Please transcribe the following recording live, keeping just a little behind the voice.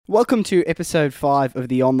Welcome to episode 5 of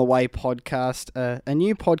the On The Way podcast, a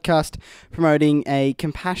new podcast promoting a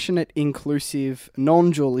compassionate, inclusive,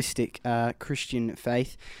 non-dualistic Christian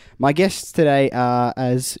faith. My guests today are,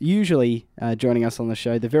 as usually, joining us on the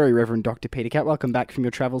show, the very Reverend Dr. Peter Catt. Welcome back from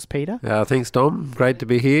your travels, Peter. Thanks, Dom. Great to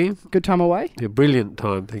be here. Good time away? A brilliant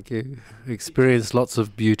time, thank you. Experienced lots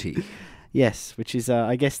of beauty. Yes, which is,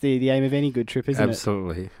 I guess, the aim of any good trip, isn't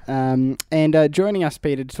Absolutely. it? And joining us,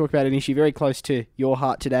 Peter, to talk about an issue very close to your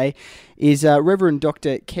heart today is Reverend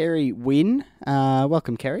Dr. Kerry Wynne.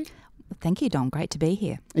 Welcome, Kerry. Thank you, Dom. Great to be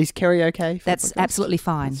here. Is Kerry okay? That's absolutely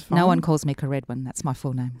fine. That's fine. No one calls me Caredwin. That's my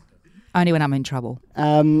full name. Only when I'm in trouble.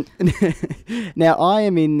 Now, I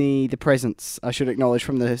am in the presence, I should acknowledge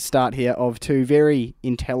from the start here, of two very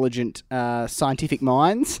intelligent scientific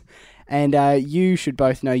minds. And you should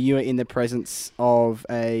both know you are in the presence of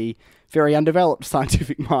a very undeveloped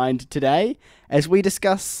scientific mind today as we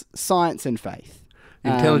discuss science and faith.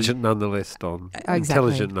 Intelligent nonetheless, Don. Exactly.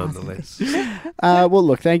 Intelligent nonetheless. Well,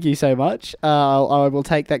 look, thank you so much. I will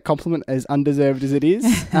take that compliment as undeserved as it is.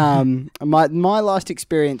 My last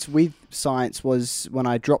experience with science was when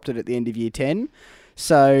I dropped it at the end of year 10.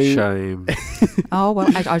 So Shame. Oh, well,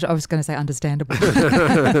 I was going to say understandable.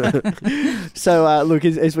 So, look,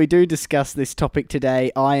 as we do discuss this topic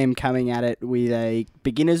today, I am coming at it with a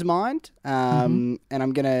beginner's mind, and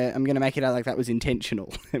I'm gonna make it out like that was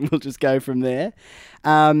intentional, and we'll just go from there.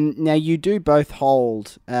 Now, you do both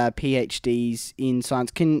hold PhDs in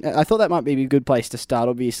science. I thought that might be a good place to start.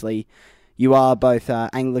 Obviously, you are both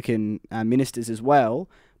Anglican ministers as well.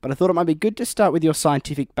 But I thought it might be good to start with your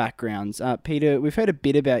scientific backgrounds. Peter, we've heard a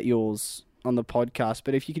bit about yours on the podcast,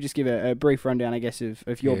 but if you could just give a brief rundown, I guess,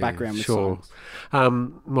 of your background with science.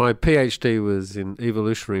 My PhD was in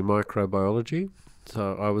evolutionary microbiology.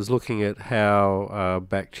 So I was looking at how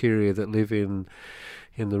bacteria that live in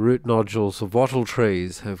the root nodules of wattle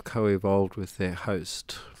trees have co-evolved with their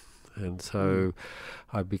host. And so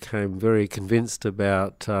I became very convinced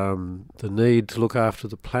about the need to look after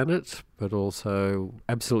the planet, but also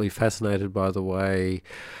absolutely fascinated by the way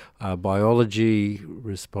biology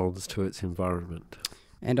responds to its environment.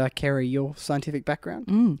 And Kerry, your scientific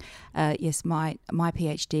background? Yes, my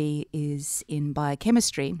PhD is in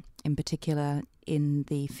biochemistry, in particular in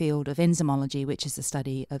the field of enzymology, which is the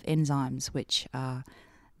study of enzymes, which are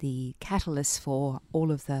the catalyst for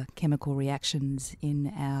all of the chemical reactions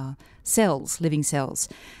in our cells, living cells.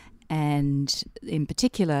 And in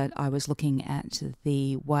particular, I was looking at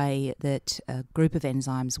the way that a group of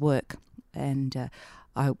enzymes work. And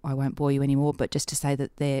I won't bore you anymore, but just to say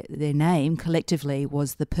that their name collectively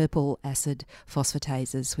was the purple acid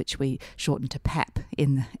phosphatases, which we shortened to PAP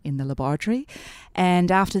in the laboratory.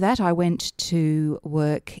 And after that, I went to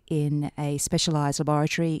work in a specialised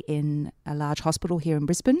laboratory in a large hospital here in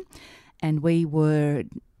Brisbane, and we were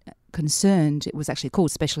concerned, it was actually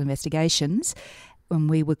called Special Investigations, and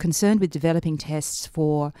we were concerned with developing tests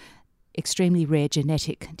for extremely rare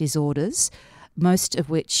genetic disorders, most of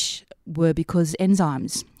which were because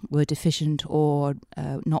enzymes were deficient or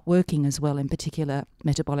not working as well in particular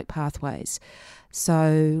metabolic pathways.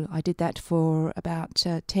 So I did that for about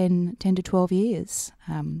 10 to 12 years.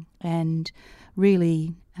 And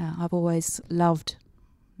really, I've always loved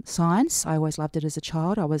science. I always loved it as a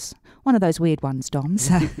child. I was one of those weird ones, Dom,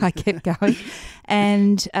 so I kept going.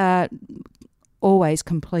 And always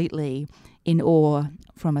completely in awe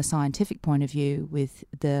from a scientific point of view with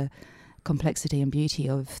the complexity and beauty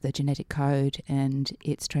of the genetic code and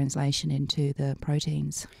its translation into the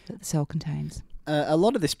proteins that the cell contains. A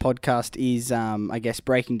lot of this podcast is, I guess,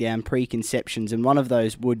 breaking down preconceptions, and one of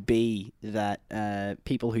those would be that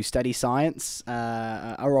people who study science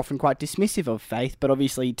are often quite dismissive of faith, but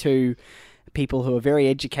obviously two people who are very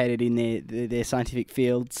educated in their scientific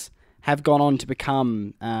fields have gone on to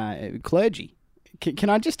become clergy.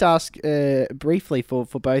 Can I just ask briefly for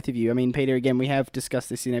both of you? I mean, Peter, again, we have discussed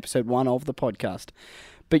this in episode 1 of the podcast,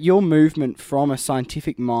 but your movement from a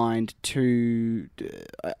scientific mind to,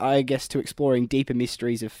 I guess, to exploring deeper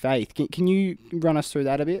mysteries of faith. Can you run us through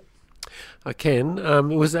that a bit? I can.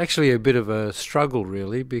 It was actually a bit of a struggle,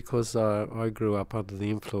 really, because I grew up under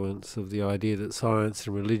the influence of the idea that science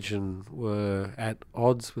and religion were at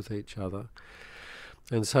odds with each other.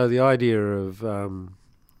 And so the idea of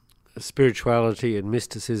spirituality and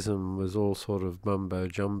mysticism was all sort of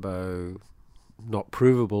mumbo-jumbo, not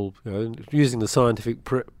provable, using the scientific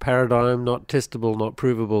paradigm, not testable, not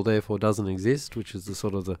provable, therefore doesn't exist, which is the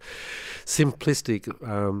sort of the simplistic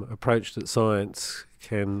approach that science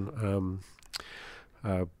can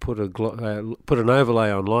put an overlay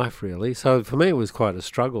on life, really. So for me it was quite a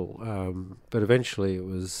struggle, but eventually it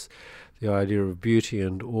was the idea of beauty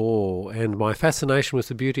and awe, and my fascination with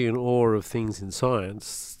the beauty and awe of things in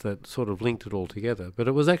science that sort of linked it all together. But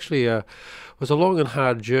it was actually a long and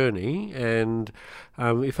hard journey, and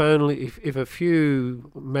if a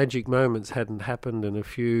few magic moments hadn't happened and a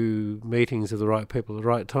few meetings of the right people at the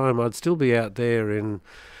right time, I'd still be out there in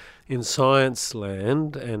science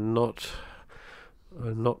land and not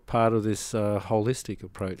part of this holistic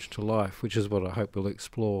approach to life, which is what I hope we'll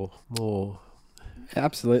explore more.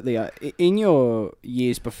 Absolutely. In your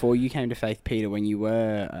years before you came to faith, Peter, when you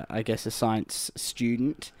were, I guess, a science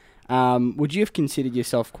student, would you have considered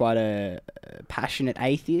yourself quite a passionate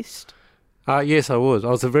atheist? Yes, I was. I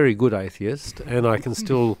was a very good atheist, and I can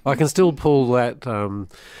still pull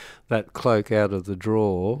that cloak out of the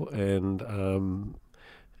drawer, and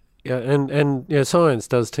science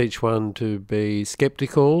does teach one to be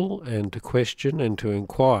skeptical and to question and to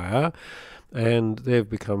inquire. And they've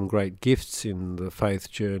become great gifts in the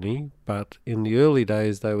faith journey, but in the early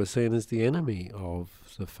days they were seen as the enemy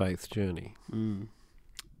of the faith journey. Mm.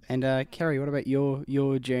 And Kerry, what about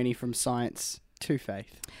your journey from science to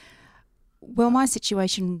faith? Well, my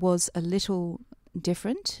situation was a little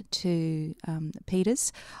different to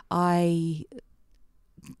Peter's. I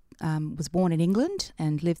was born in England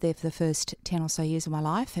and lived there for the first 10 or so years of my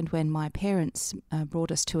life. And when my parents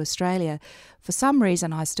brought us to Australia, for some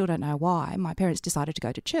reason, I still don't know why, my parents decided to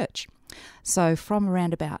go to church. So from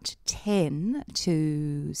around about 10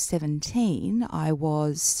 to 17, I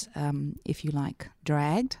was, if you like,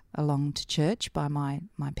 dragged along to church by my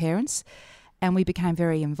parents. And we became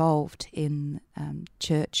very involved in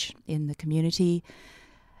church, in the community.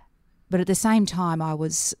 But at the same time, I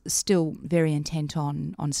was still very intent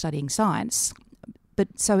on studying science.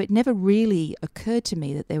 But so it never really occurred to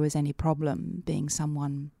me that there was any problem being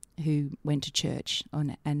someone who went to church.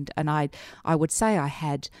 And I would say I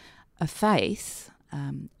had a faith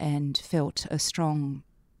and felt a strong,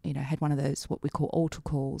 had one of those what we call altar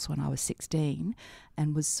calls when I was 16,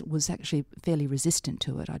 and was actually fairly resistant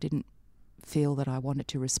to it. I didn't feel that I wanted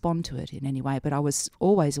to respond to it in any way, but I was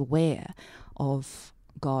always aware of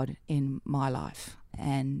God in my life,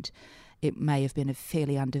 and it may have been a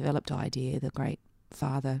fairly undeveloped idea, the great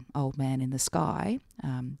Father, old man in the sky,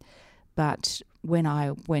 but when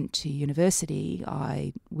I went to university,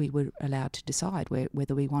 we were allowed to decide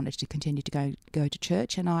whether we wanted to continue to go to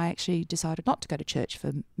church, and I actually decided not to go to church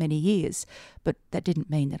for many years, but that didn't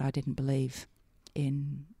mean that I didn't believe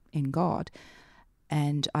in God.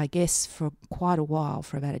 And I guess for quite a while,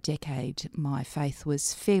 for about a decade, my faith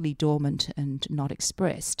was fairly dormant and not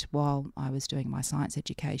expressed while I was doing my science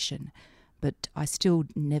education. But I still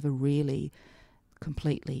never really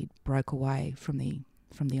completely broke away from the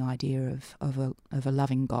idea of a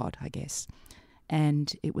loving God, I guess.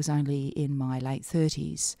 And it was only in my late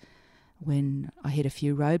 30s when I hit a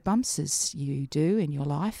few road bumps, as you do in your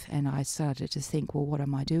life, and I started to think, well, what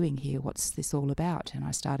am I doing here? What's this all about? And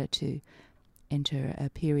I started to enter a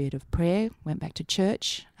period of prayer, went back to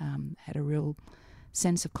church, had a real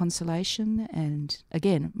sense of consolation, and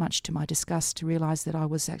again, much to my disgust, to realise that I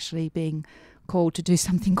was actually being called to do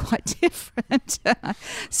something quite different.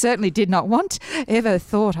 Certainly did not ever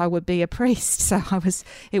thought I would be a priest, so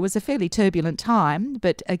it was a fairly turbulent time,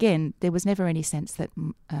 but again, there was never any sense that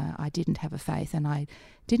I didn't have a faith, and I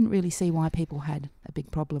didn't really see why people had a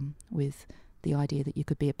big problem with the idea that you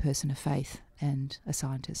could be a person of faith and a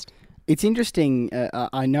scientist. It's interesting,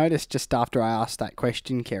 I noticed just after I asked that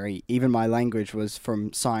question, Kerry, even my language was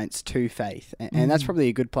from science to faith. And that's probably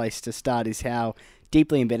a good place to start, is how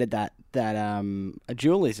deeply embedded that a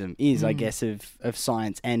dualism is, I guess, of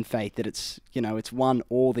science and faith, that it's one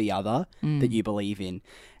or the other that you believe in.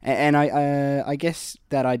 And I guess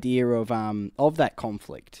that idea of that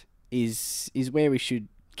conflict is where we should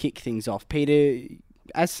kick things off. Peter,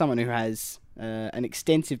 as someone who has an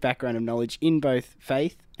extensive background of knowledge in both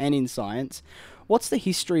faith and in science, what's the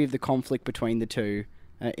history of the conflict between the two,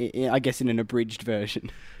 I guess in an abridged version?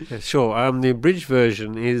 Yeah, sure. The abridged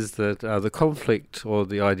version is that the conflict, or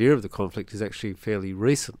the idea of the conflict, is actually fairly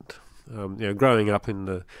recent. Growing up in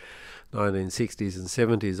the 1960s and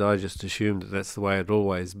 70s, I just assumed that that's the way it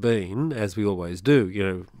always been, as we always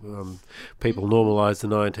do. People normalise the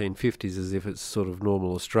 1950s as if it's sort of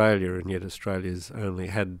normal Australia, and yet Australia's only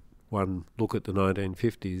had one look at the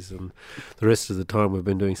 1950s, and the rest of the time we've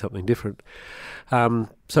been doing something different.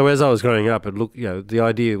 So as I was growing up, the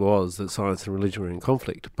idea was that science and religion were in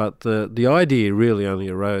conflict, but the idea really only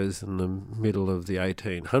arose in the middle of the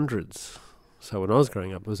 1800s. So when I was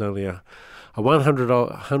growing up, it was only a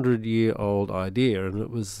 100-year-old idea,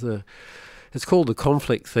 and it's called the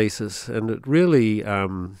conflict thesis, and it really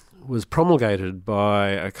was promulgated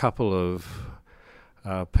by a couple of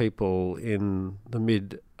people in the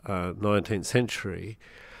mid 19th century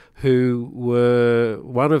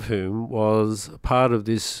one of whom was part of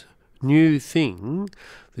this new thing,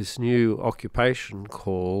 this new occupation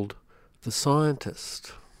called the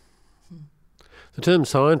scientist. The term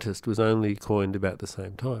scientist was only coined about the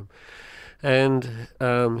same time. And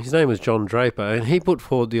his name was John Draper, and he put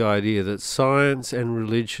forward the idea that science and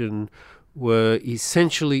religion were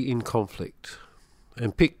essentially in conflict,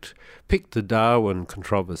 and picked the Darwin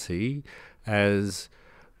controversy as,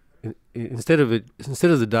 instead of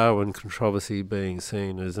the Darwin controversy being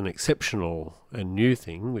seen as an exceptional and new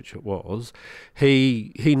thing, which it was,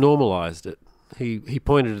 he normalised it. He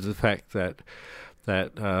pointed to the fact that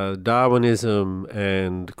Darwinism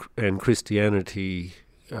and Christianity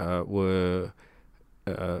were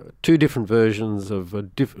two different versions of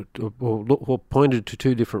or pointed to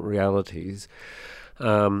two different realities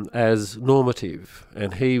as normative,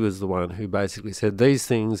 and he was the one who basically said these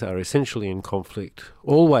things are essentially in conflict,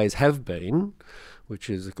 always have been, which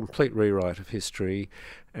is a complete rewrite of history,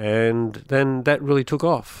 and then that really took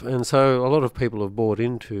off, and so a lot of people have bought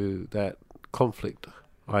into that conflict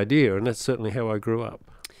idea, and that's certainly how I grew up.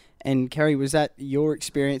 And Kerry, was that your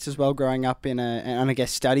experience as well, growing up and I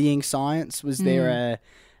guess studying science? Was there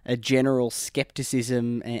a general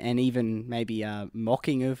skepticism and even maybe a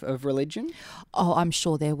mocking of religion? Oh, I'm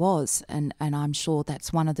sure there was, and I'm sure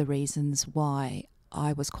that's one of the reasons why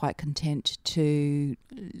I was quite content to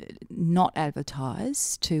not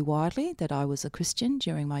advertise too widely that I was a Christian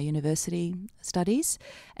during my university studies,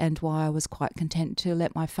 and why I was quite content to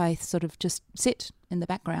let my faith sort of just sit in the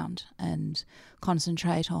background and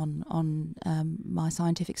concentrate on my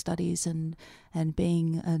scientific studies and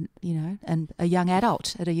being a young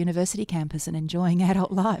adult at a university campus and enjoying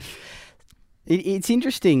adult life. It's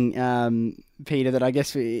interesting, Peter, that I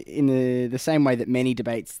guess in the same way that many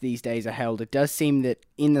debates these days are held, it does seem that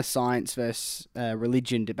in the science versus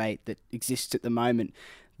religion debate that exists at the moment,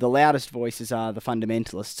 the loudest voices are the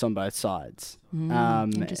fundamentalists on both sides.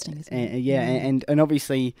 Interesting, isn't it? And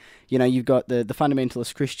obviously, you've got the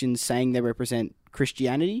fundamentalist Christians saying they represent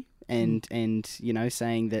Christianity and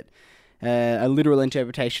saying that a literal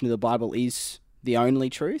interpretation of the Bible is the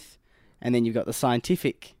only truth. And then you've got the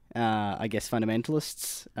scientific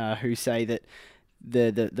fundamentalists who say that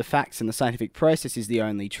the facts and the scientific process is the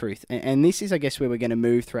only truth. And this is, I guess, where we're going to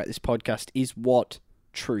move throughout this podcast, is what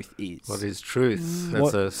truth is. What is truth?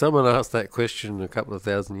 Someone asked that question a couple of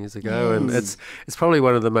thousand years ago, and it's probably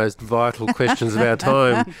one of the most vital questions of our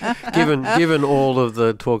time, given all of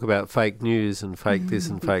the talk about fake news and fake this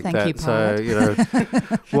and fake that. So,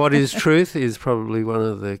 what is truth is probably one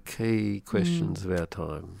of the key questions of our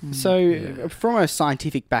time. So, from a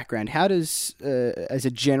scientific background, how does, as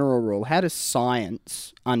a general rule, how does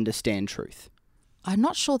science understand truth? I'm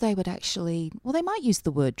not sure they would actually... Well, they might use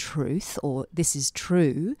the word truth or this is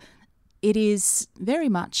true. It is very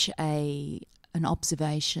much an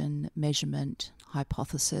observation, measurement,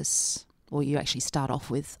 hypothesis, or you actually start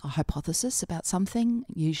off with a hypothesis about something.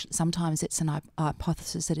 Sometimes it's an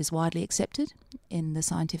hypothesis that is widely accepted in the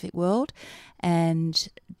scientific world, and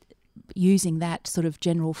using that sort of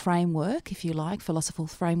general framework, if you like, philosophical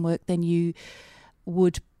framework, then you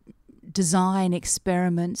would design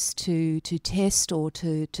experiments to test or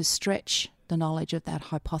to stretch the knowledge of that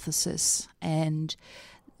hypothesis, and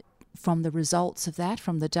from the results of that,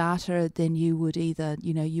 from the data, then you would either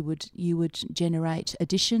you would generate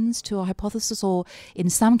additions to a hypothesis, or in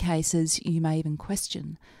some cases you may even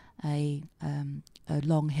question a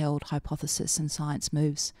long held hypothesis, and science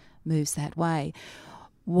moves that way.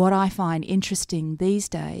 What I find interesting these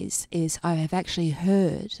days is I have actually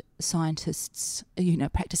heard scientists,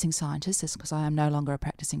 practicing scientists, because I am no longer a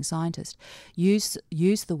practicing scientist, use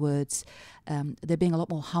the words. They're being a lot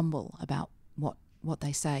more humble about what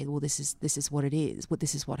they say. Well, this is what it is. Well,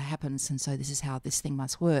 this is what happens, and so this is how this thing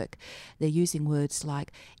must work. They're using words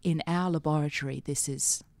like, in our laboratory, this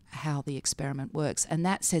is how the experiment works, and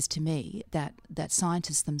that says to me that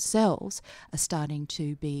scientists themselves are starting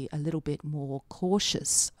to be a little bit more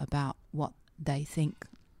cautious about what they think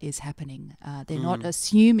is happening. They're not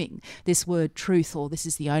assuming this word truth or this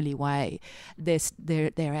is the only way.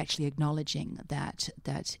 They're actually acknowledging that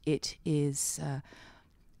it is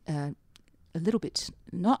a little bit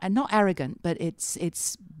not arrogant, but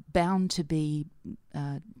it's bound to be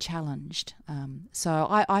challenged. So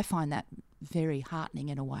I find that very heartening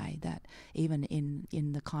in a way, that even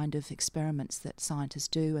in the kind of experiments that scientists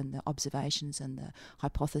do and the observations and the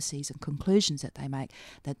hypotheses and conclusions that they make,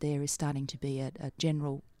 that there is starting to be a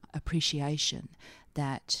general appreciation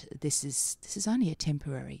that this is only a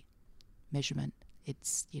temporary measurement,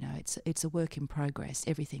 it's it's a work in progress.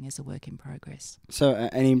 Everything is a work in progress. So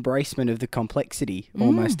an embracement of the complexity,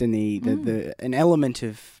 almost, in the an element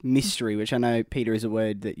of mystery, which I know, Peter, is a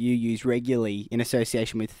word that you use regularly in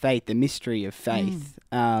association with faith. The mystery of faith,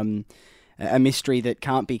 a mystery that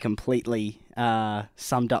can't be completely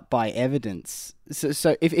summed up by evidence.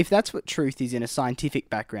 So if that's what truth is in a scientific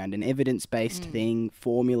background, an evidence-based thing,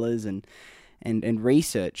 formulas and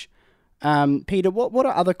research. Peter, what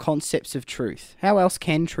are other concepts of truth? How else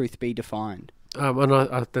can truth be defined?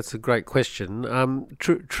 And that's a great question.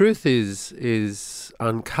 Truth is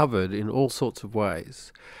uncovered in all sorts of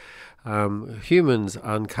ways. Humans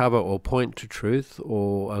uncover or point to truth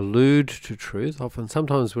or allude to truth.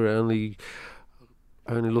 Sometimes we're only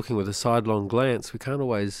looking with a sidelong glance. We can't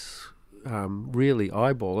always really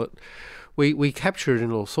eyeball it. We capture it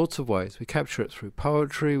in all sorts of ways. We capture it through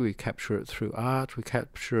poetry, we capture it through art, we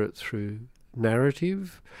capture it through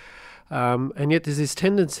narrative. And yet there's this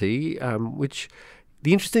tendency, which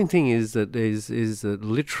the interesting thing is that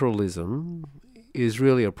literalism is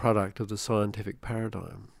really a product of the scientific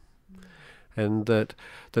paradigm. And that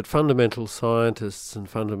fundamental scientists and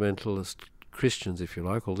fundamentalist Christians, if you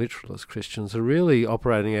like, or literalist Christians, are really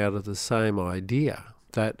operating out of the same idea,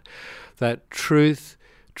 that truth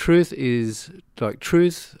is like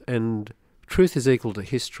truth, and truth is equal to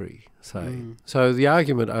history, say. So the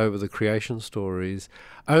argument over the creation stories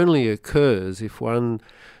only occurs if one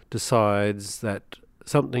decides that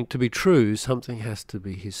something to be true, something has to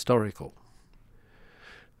be historical.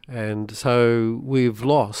 And so we've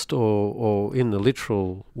lost, or in the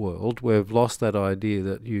literal world, we've lost that idea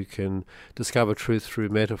that you can discover truth through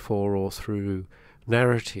metaphor or through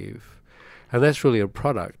narrative. And that's really a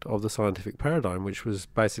product of the scientific paradigm, which was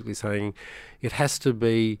basically saying it has to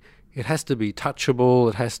be touchable,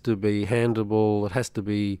 it has to be handable, it has to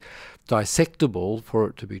be dissectable for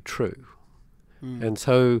it to be true. And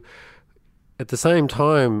so at the same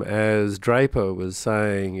time as Draper was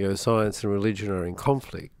saying, science and religion are in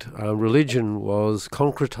conflict, religion was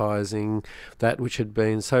concretizing that which had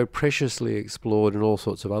been so preciously explored in all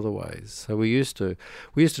sorts of other ways. So we used to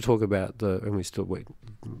talk about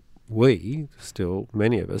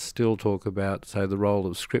many of us still talk about, say, the role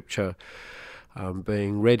of Scripture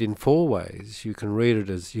being read in four ways. You can read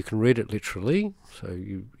it literally, so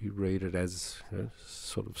you read it as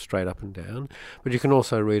sort of straight up and down, but you can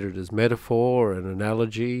also read it as metaphor and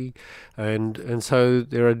analogy, and so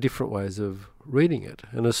there are different ways of reading it.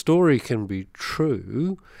 And a story can be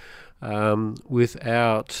true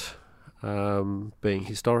without being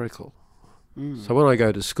historical. So when I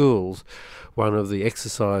go to schools, one of the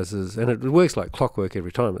exercises, and it works like clockwork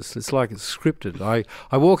every time, it's like it's scripted.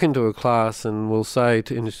 I walk into a class and we'll say,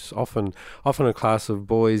 it's often a class of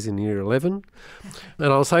boys in year 11,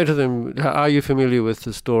 and I'll say to them, are you familiar with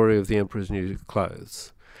the story of the Emperor's New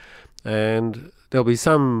Clothes? And there'll be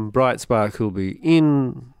some bright spark who'll be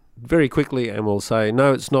in very quickly and will say,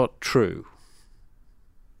 no, it's not true.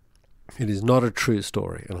 It is not a true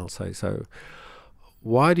story. And I'll say, so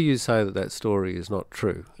why do you say that story is not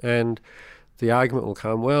true? And the argument will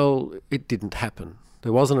come, well, it didn't happen.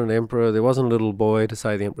 There wasn't an emperor, there wasn't a little boy to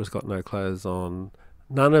say the emperor's got no clothes on.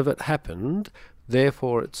 None of it happened,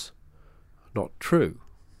 therefore it's not true.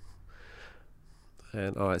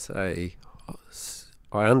 And I say,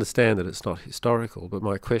 I understand that it's not historical, but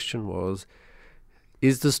my question was,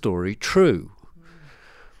 is the story true?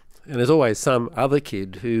 And there's always some other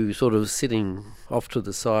kid who sort of sitting off to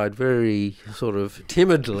the side very sort of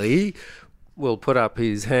timidly will put up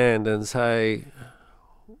his hand and say,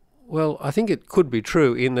 well, I think it could be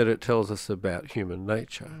true in that it tells us about human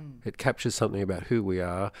nature. It captures something about who we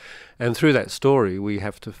are, and through that story we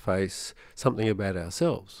have to face something about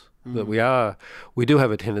ourselves. That we do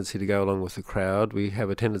have a tendency to go along with the crowd, we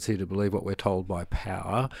have a tendency to believe what we're told by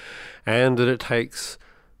power, and that it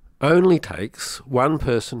only takes one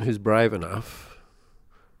person who's brave enough,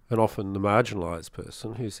 and often the marginalised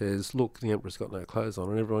person, who says, look, the emperor's got no clothes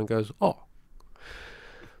on, and everyone goes, oh.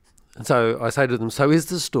 And so I say to them, so is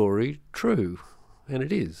the story true? And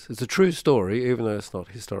it is. It's a true story, even though it's not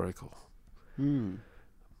historical.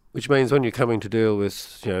 Which means when you're coming to deal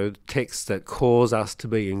with, texts that cause us to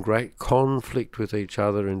be in great conflict with each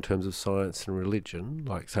other in terms of science and religion,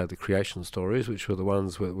 like, say, the creation stories, which were the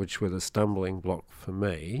ones which were the stumbling block for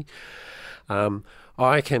me,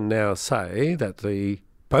 I can now say that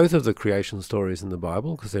both of the creation stories in the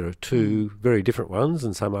Bible, because there are two very different ones,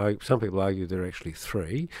 and some people argue there are actually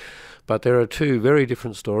three, but there are two very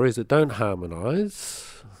different stories that don't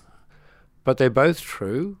harmonise, but they're both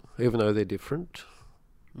true, even though they're different.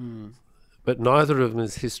 But neither of them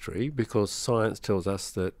is history, because science tells us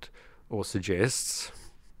that, or suggests,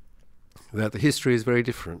 that the history is very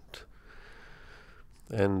different.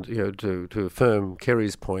 And, to affirm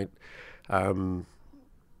Kerry's point,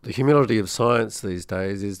 the humility of science these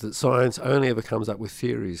days is that science only ever comes up with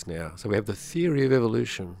theories now. So we have the theory of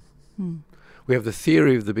evolution. We have the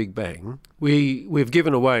theory of the Big Bang. We've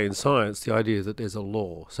given away in science the idea that there's a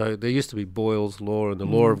law. So there used to be Boyle's law and the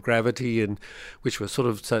law of gravity, and which was sort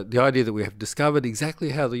of the idea that we have discovered exactly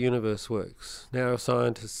how the universe works. Now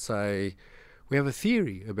scientists say we have a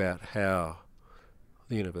theory about how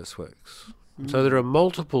the universe works. So there are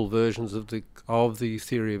multiple versions of the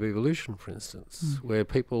theory of evolution, for instance, where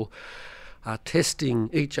people are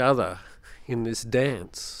testing each other in this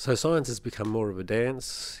dance. So science has become more of a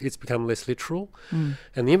dance. It's become less literal. And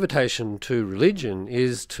the invitation to religion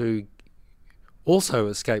is to also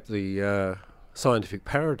escape the scientific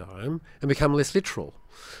paradigm and become less literal.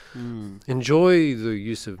 Enjoy the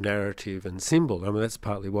use of narrative and symbol. I mean, that's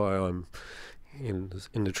partly why I'm in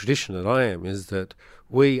the tradition that I am, is that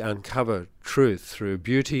we uncover truth through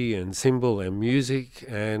beauty and symbol and music,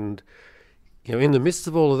 and in the midst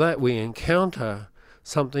of all of that we encounter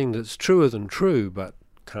something that's truer than true but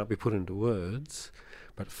can't be put into words,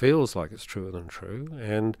 but feels like it's truer than true,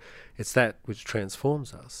 and it's that which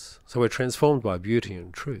transforms us. So we're transformed by beauty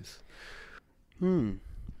and truth.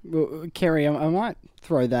 Well, Kerry, I might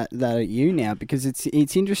throw that at you now, because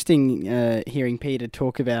it's interesting hearing Peter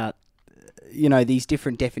talk about these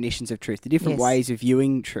different definitions of truth, the different ways of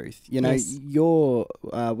viewing truth. Your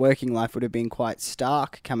working life would have been quite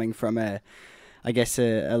stark, coming from a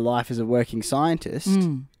life as a working scientist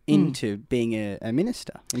into being a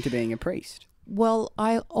minister, into being a priest. Well,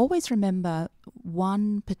 I always remember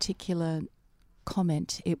one particular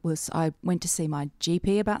comment. It was, I went to see my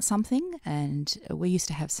GP about something, and we used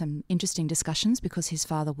to have some interesting discussions because his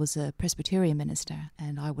father was a Presbyterian minister,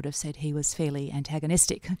 and I would have said he was fairly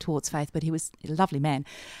antagonistic towards faith, but he was a lovely man.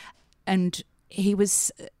 And he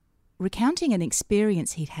was recounting an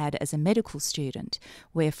experience he'd had as a medical student,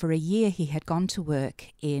 where for a year he had gone to work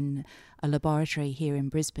in a laboratory here in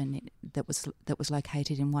Brisbane that was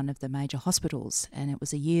located in one of the major hospitals, and it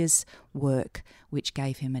was a year's work which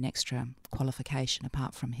gave him an extra qualification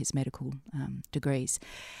apart from his medical degrees.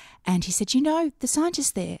 And he said, the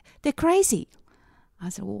scientists there, they're crazy. I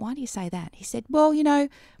said, well, why do you say that? He said, well,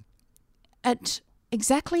 at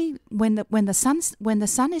exactly when the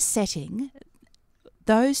sun is setting,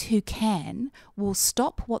 those who can will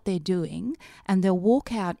stop what they're doing and they'll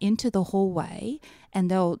walk out into the hallway and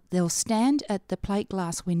they'll stand at the plate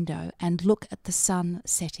glass window and look at the sun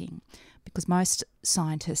setting, because most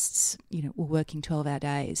scientists, were working 12-hour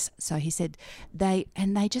days. So he said they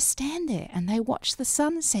just stand there and they watch the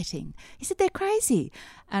sun setting. He said they're crazy.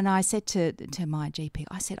 And I said to my GP,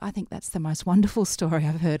 I think that's the most wonderful story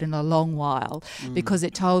I've heard in a long while, because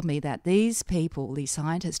it told me that these people, these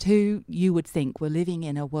scientists, who you would think were living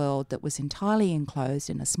in a world that was entirely enclosed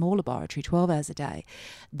in a small laboratory 12 hours a day,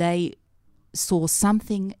 they saw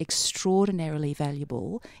something extraordinarily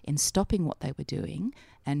valuable in stopping what they were doing,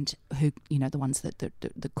 and who, the ones that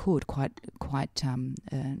could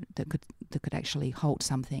that could actually halt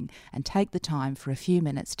something and take the time for a few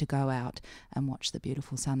minutes to go out and watch the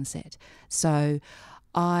beautiful sunset. So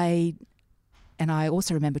I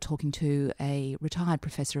also remember talking to a retired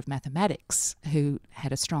professor of mathematics who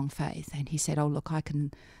had a strong faith, and he said, "Oh, look, I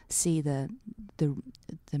can see the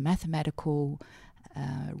mathematical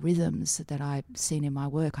rhythms that I've seen in my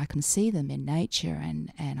work. I can see them in nature,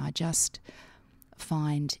 and I just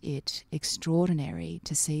find it extraordinary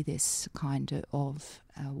to see this kind of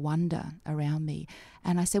wonder around me."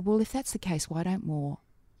 And I said, well, if that's the case, why don't more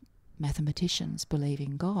mathematicians believe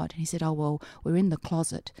in God? And he said, oh, well, we're in the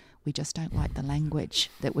closet. We just don't like the language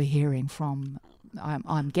that we're hearing from,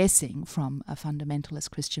 I'm guessing, from a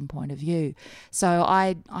fundamentalist Christian point of view. So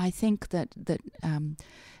I think that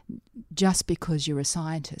just because you're a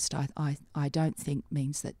scientist, I don't think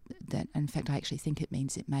means that, in fact, I actually think it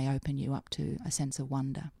means it may open you up to a sense of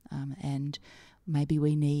wonder. And maybe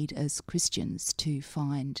we need, as Christians, to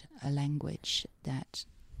find a language that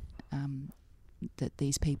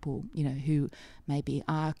these people, who maybe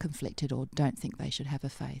are conflicted or don't think they should have a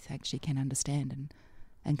faith, actually can understand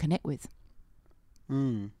and connect with.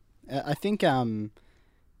 I think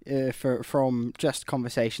from just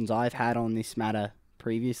conversations I've had on this matter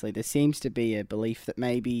previously, there seems to be a belief that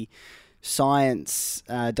maybe science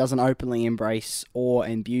doesn't openly embrace awe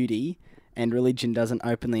and beauty, and religion doesn't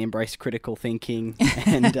openly embrace critical thinking.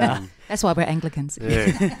 And that's why we're Anglicans.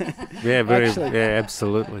 Yeah,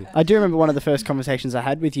 absolutely. I do remember one of the first conversations I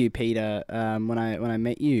had with you, Peter, when I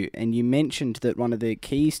met you, and you mentioned that one of the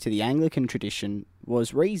keys to the Anglican tradition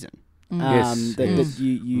was reason. Yes, that yes.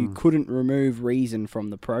 you couldn't remove reason from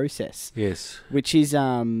the process. Yes. Which is,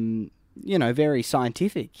 very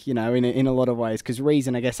scientific, in a lot of ways, because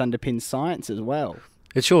reason, I guess, underpins science as well.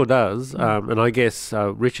 It sure does. And I guess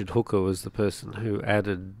Richard Hooker was the person who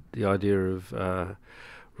added the idea of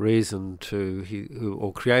reason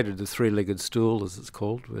or created the three-legged stool, as it's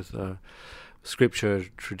called, with scripture,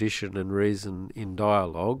 tradition, and reason in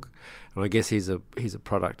dialogue. And I guess he's a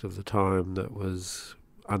product of the time that was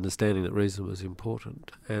understanding that reason was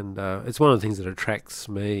important. And it's one of the things that attracts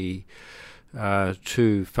me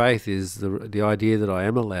to faith is the idea that I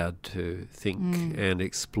am allowed to think and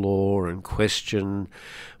explore and question,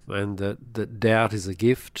 and that doubt is a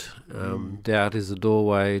gift. Doubt is a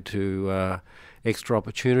doorway to extra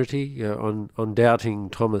opportunity. On Doubting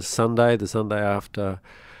Thomas Sunday, the Sunday after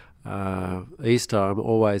Easter, I'm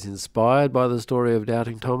always inspired by the story of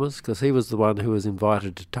Doubting Thomas, because he was the one who was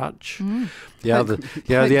invited to touch. The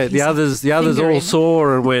others all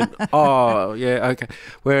saw and went, "Oh, yeah, okay."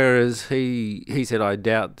 Whereas he said, "I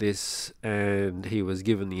doubt this," and he was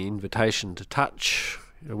given the invitation to touch.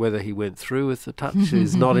 Whether he went through with the touch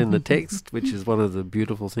is not in the text, which is one of the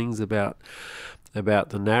beautiful things about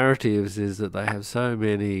the narratives, is that they have so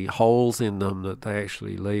many holes in them that they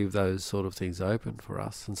actually leave those sort of things open for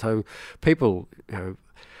us. And so people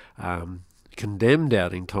condemn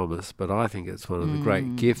Doubting Thomas, but I think it's one of the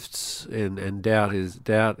great gifts, and doubt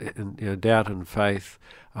and faith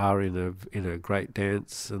are in a great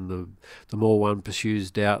dance, and the more one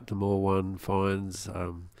pursues doubt, the more one finds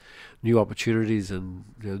new opportunities and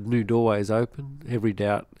new doorways open. Every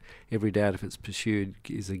doubt, if it's pursued,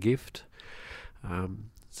 is a gift.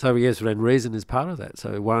 So yes, and reason is part of that.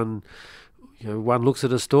 So one looks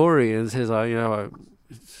at a story and says,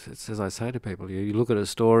 it's as I say to people, you look at a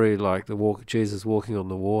story like Jesus walking on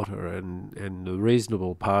the water, and the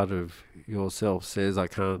reasonable part of yourself says, I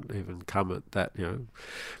can't even come at that.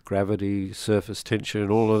 Gravity, surface tension,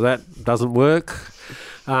 all of that doesn't work.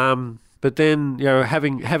 But then,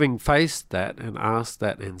 having faced that and asked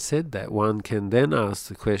that and said that, one can then ask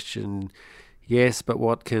the question, yes, but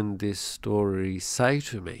what can this story say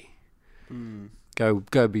to me?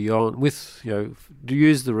 Go beyond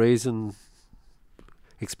use the reason,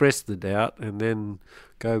 express the doubt, and then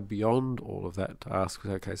go beyond all of that to ask,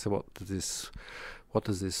 okay, so what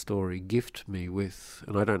does this story gift me with?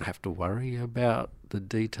 And I don't have to worry about the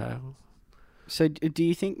detail. So do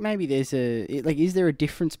you think maybe is there a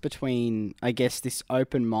difference between, I guess, this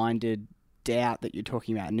open-minded doubt that you're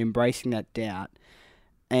talking about and embracing that doubt,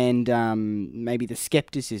 and maybe the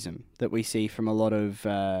skepticism that we see from a lot of,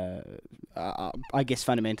 I guess,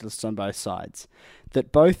 fundamentalists on both sides,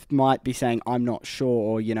 that both might be saying, I'm not sure,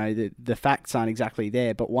 or, the facts aren't exactly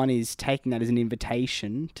there, but one is taking that as an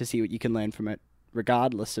invitation to see what you can learn from it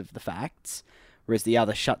regardless of the facts, whereas the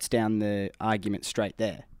other shuts down the argument straight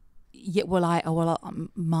there? Yeah,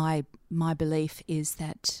 my belief is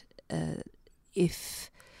that if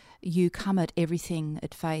you come at everything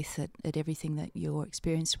at faith, at everything that you're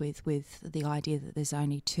experienced with the idea that there's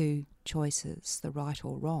only two choices, the right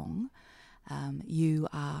or wrong, you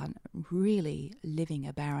are really living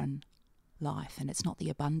a barren life, and it's not the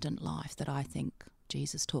abundant life that I think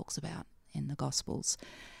Jesus talks about in the Gospels.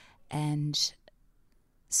 And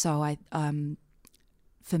so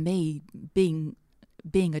for me,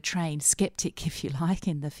 being a trained skeptic, if you like,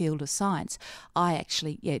 in the field of science, I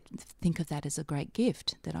actually think of that as a great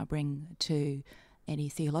gift that I bring to any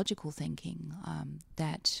theological thinking.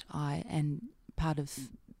 And part of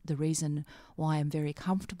the reason why I'm very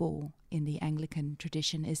comfortable in the Anglican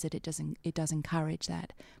tradition is that it does encourage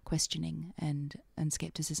that questioning and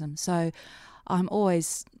skepticism. So I'm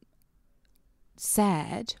always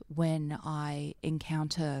sad when I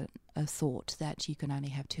encounter a thought that you can only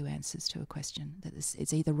have two answers to a question, that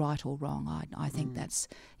it's either right or wrong. I think that's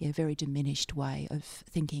a very diminished way of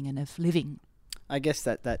thinking and of living. I guess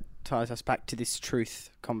that ties us back to this truth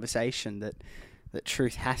conversation, that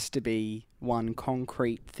truth has to be one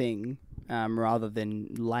concrete thing rather than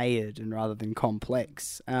layered and rather than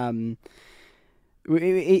complex.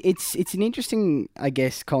 It's an interesting, I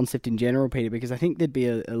guess, concept in general, Peter, because I think there'd be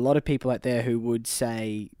a lot of people out there who would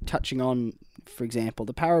say, touching on, for example,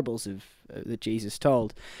 the parables that Jesus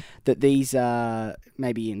told, that these are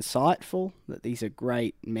maybe insightful, that these are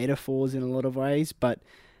great metaphors in a lot of ways, but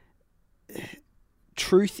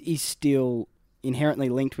truth is still inherently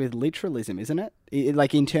linked with literalism, isn't it?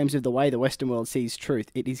 Like, in terms of the way the Western world sees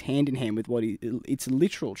truth, it is hand in hand with it's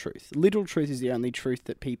literal truth. Literal truth is the only truth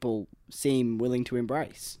that people seem willing to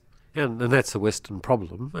embrace. And that's a Western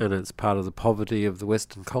problem, and it's part of the poverty of the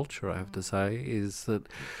Western culture, I have to say, is that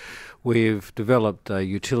we've developed a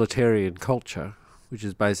utilitarian culture which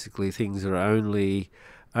is basically things that are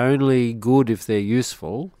only good if they're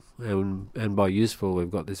useful. And by useful,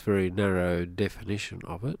 we've got this very narrow definition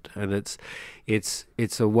of it, and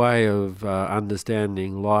it's a way of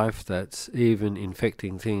understanding life that's even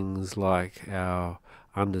infecting things like our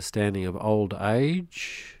understanding of old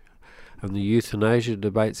age, and the euthanasia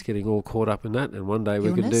debate's getting all caught up in that. And one day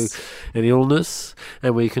we can do an illness,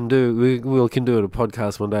 and we can do a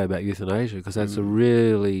podcast one day about euthanasia, because that's a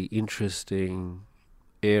really interesting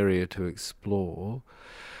area to explore.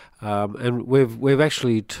 And we've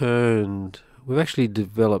actually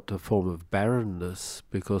developed a form of barrenness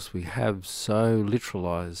because we have so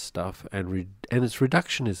literalized stuff, and it's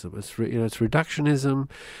reductionism. It's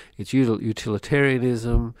reductionism, it's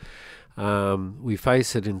utilitarianism. We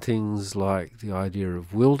face it in things like the idea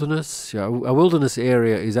of wilderness. A wilderness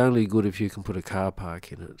area is only good if you can put a car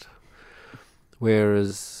park in it,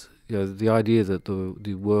 whereas the idea that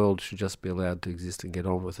the world should just be allowed to exist and get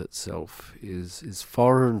on with itself is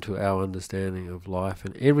foreign to our understanding of life,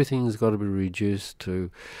 and everything's got to be reduced to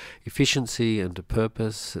efficiency and to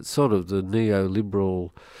purpose. It's sort of the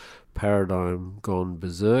neoliberal paradigm gone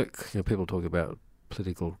berserk. People talk about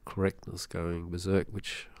political correctness going berserk,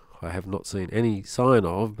 which I have not seen any sign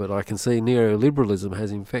of, but I can see neoliberalism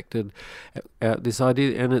has infected this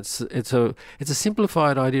idea, and it's a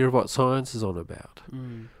simplified idea of what science is on about.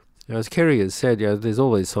 As Kerry has said, there's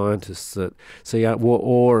all these scientists that see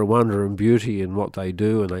awe and wonder and beauty in what they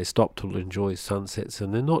do, and they stop to enjoy sunsets,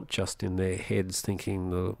 and they're not just in their heads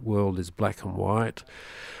thinking the world is black and white.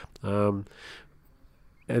 And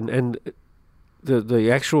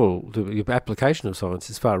the application of science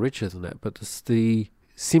is far richer than that, but the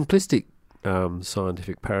simplistic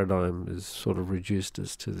scientific paradigm is sort of reduced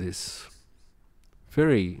us to this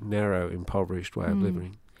very narrow, impoverished way of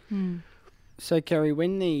living. So, Kerry,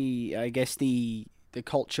 when the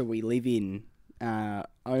culture we live in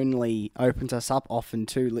only opens us up often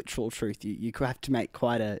to literal truth, you could have to make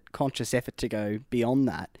quite a conscious effort to go beyond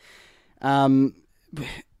that.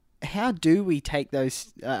 How do we take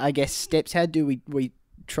those, steps? How do we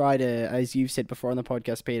try to, as you've said before on the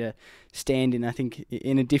podcast, Peter, stand in, I think,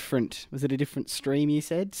 in a different stream, you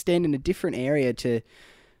said? Stand in a different area to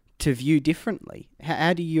view differently.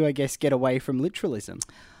 How do you, get away from literalism?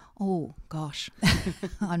 Oh gosh,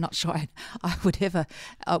 I'm not sure I would ever.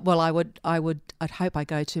 I'd hope I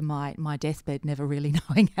go to my deathbed never really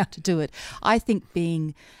knowing how to do it. I think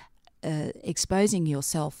exposing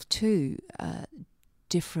yourself to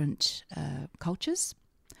different cultures,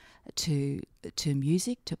 to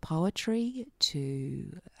music, to poetry,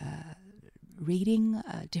 to reading,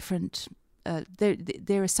 different.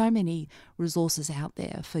 There are so many resources out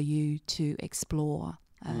there for you to explore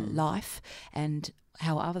life and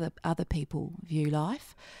how other people view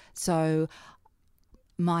life. So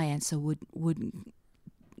my answer would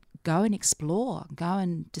go and explore, go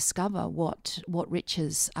and discover what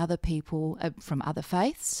riches other people from other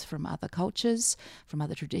faiths, from other cultures, from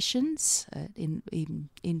other traditions.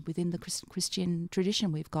 Within the Christian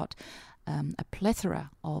tradition, we've got a plethora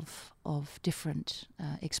of different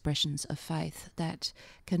expressions of faith that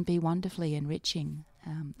can be wonderfully enriching.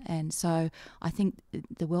 And so I think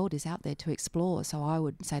the world is out there to explore. So I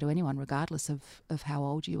would say to anyone, regardless of how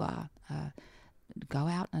old you are, go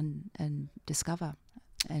out and discover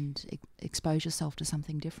and expose yourself to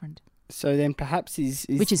something different. So then perhaps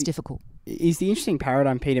which is difficult. Is the interesting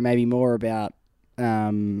paradigm, Peter, maybe more about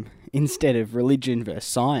instead of religion versus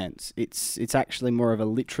science, it's actually more of a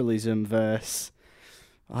literalism versus...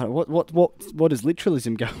 What does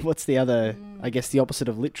literalism go? What's the other? I guess the opposite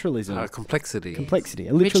of literalism. Complexity. Complexity.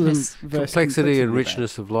 Richness. Complexity and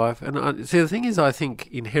richness of life. And see, the thing is, I think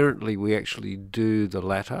inherently we actually do the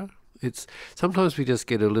latter. It's sometimes we just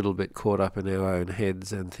get a little bit caught up in our own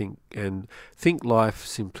heads and think life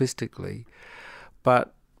simplistically,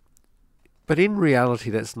 but in reality,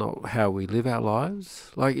 that's not how we live our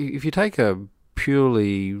lives. Like if you take a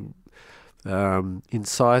purely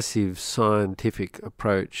incisive scientific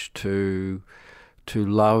approach to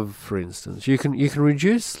love, for instance, you can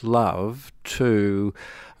reduce love to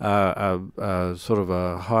sort of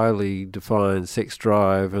a highly defined sex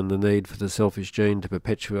drive and the need for the selfish gene to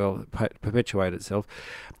perpetuate itself,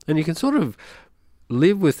 and you can sort of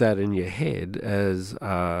live with that in your head as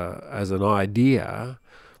an idea.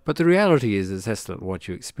 But the reality is that's not what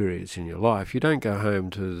you experience in your life. You don't go home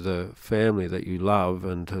to the family that you love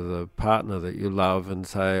and to the partner that you love and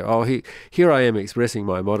say, oh, here I am expressing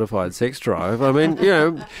my modified sex drive. I mean,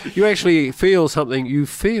 you actually feel something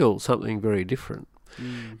very different.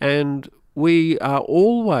 And we are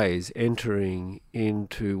always entering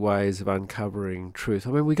into ways of uncovering truth.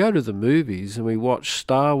 I mean, we go to the movies and we watch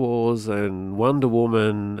Star Wars and Wonder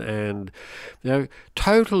Woman and,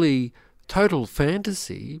 total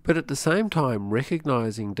fantasy, but at the same time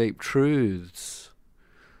recognising deep truths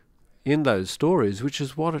in those stories, which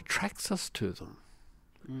is what attracts us to them.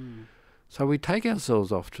 Mm. So we take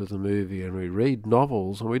ourselves off to the movie and we read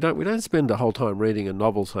novels, and we don't spend the whole time reading a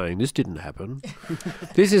novel saying this didn't happen,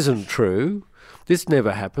 this isn't true, this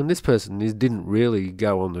never happened, this person didn't really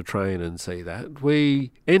go on the train and see that.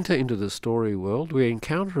 We enter into the story world, we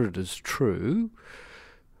encounter it as true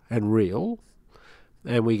and real,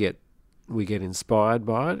 and we get inspired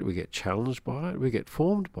by it, we get challenged by it, we get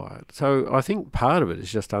formed by it. So I think part of it is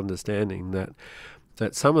just understanding that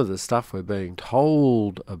some of the stuff we're being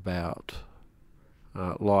told about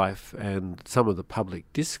life and some of the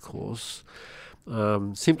public discourse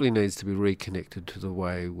simply needs to be reconnected to the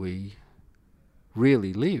way we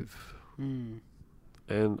really live. Mm.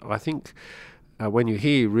 And I think when you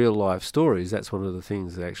hear real life stories, that's one of the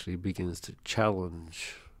things that actually begins to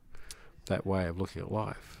challenge that way of looking at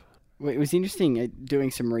life. Well, it was interesting doing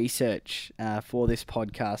some research for this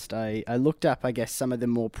podcast. I looked up, I guess, some of the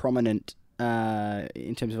more prominent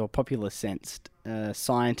in terms of a popular sense,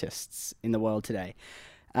 scientists in the world today,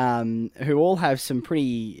 who all have some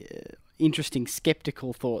pretty interesting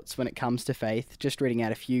skeptical thoughts when it comes to faith. Just reading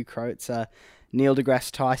out a few quotes. Neil deGrasse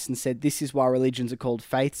Tyson said, "This is why religions are called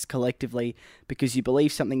faiths collectively, because you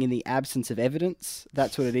believe something in the absence of evidence.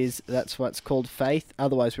 That's what it is. That's what's called faith.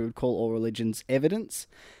 Otherwise, we would call all religions evidence."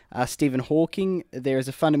 Stephen Hawking, "There is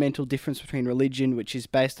a fundamental difference between religion, which is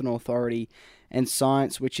based on authority, and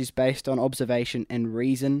science, which is based on observation and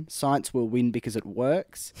reason. Science will win because it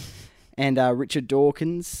works." And Richard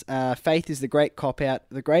Dawkins, "Faith is the great cop-out,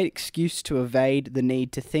 the great excuse to evade the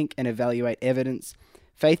need to think and evaluate evidence.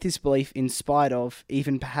 Faith is belief in spite of,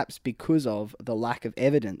 even perhaps because of, the lack of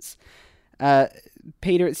evidence."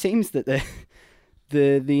 Peter, it seems that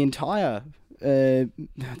the entire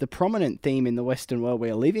the prominent theme in the Western world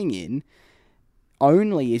we're living in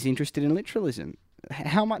only is interested in literalism.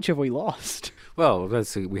 How much have we lost? Well,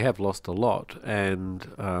 we have lost a lot, and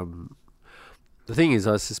the thing is,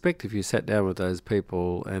 I suspect if you sat down with those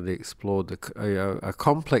people and explored a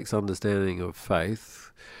complex understanding of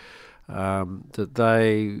faith, that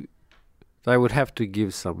they would have to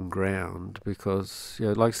give some ground, because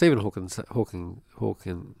like Stephen Hawking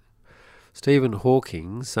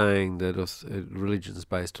saying that religion is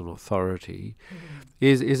based on authority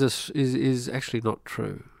is actually not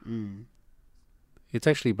true. Mm. It's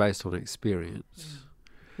actually based on experience.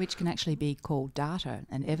 Which can actually be called data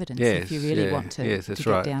and evidence, Yes, if you really want to, yes, that's to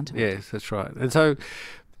get right. down to it. Yes, that's right. And so,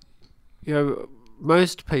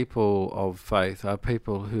 most people of faith are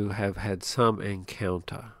people who have had some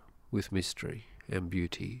encounter with mystery and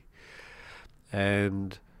beauty.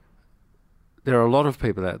 And there are a lot of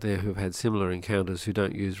people out there who've had similar encounters who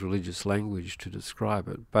don't use religious language to describe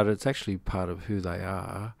it, but it's actually part of who they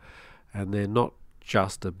are, and they're not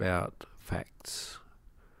just about facts.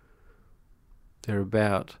 They're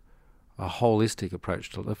about a holistic approach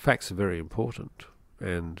to the facts. Are very important,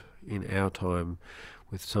 and in our time,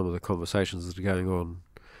 with some of the conversations that are going on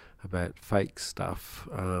about fake stuff,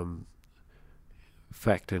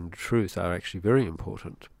 fact and truth are actually very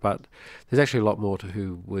important. But there's actually a lot more to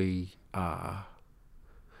who we are.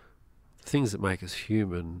 The things that make us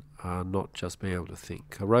human are not just being able to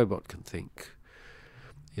think. A robot can think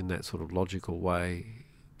in that sort of logical way.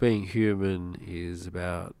 Being human is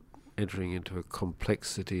about entering into a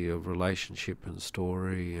complexity of relationship and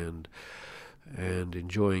story, and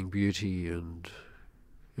enjoying beauty, and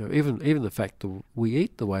even the fact that we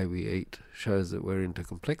eat the way we eat shows that we're into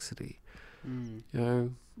complexity.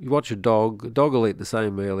 Mm. You watch a dog will eat the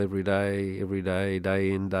same meal every day, day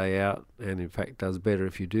in, day out, and in fact does better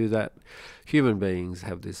if you do that. Human beings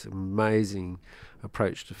have this amazing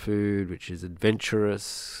approach to food, which is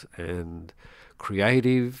adventurous and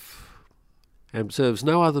creative, and serves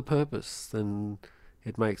no other purpose than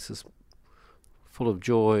it makes us full of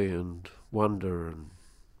joy and wonder. And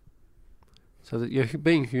so that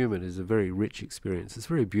being human is a very rich experience. It's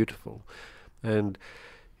very beautiful, and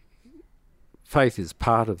faith is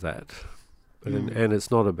part of that. And it's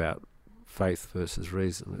not about faith versus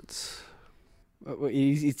reason.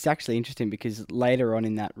 It's actually interesting because later on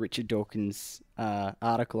in that Richard Dawkins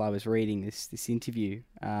article I was reading, this interview,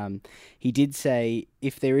 he did say,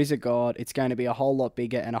 if there is a God, it's going to be a whole lot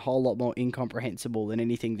bigger and a whole lot more incomprehensible than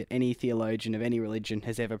anything that any theologian of any religion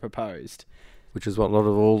has ever proposed. which is what a lot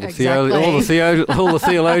of all the Exactly. all the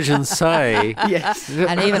theologians say. Yes.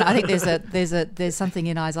 And even I think there's something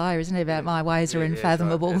in Isaiah, isn't it, about my ways are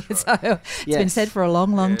unfathomable. That's right. So it's been said for a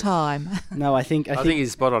long, long time. No, I think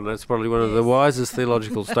he's spot on. That's probably one of the wisest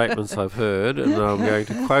theological statements I've heard, and I'm going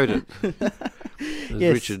to quote it.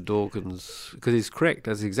 Yes. Richard Dawkins, because he's correct.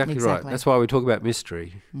 That's exactly right. Exactly. That's why we talk about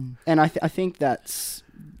mystery. And I think that's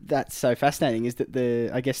so fascinating, is that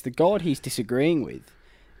the God he's disagreeing with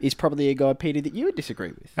is probably a God, Peter, that you would disagree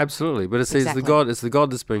with. Absolutely, but it's Exactly. the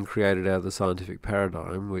God that's been created out of the scientific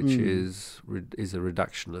paradigm, which is a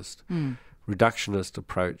reductionist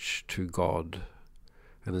approach to God.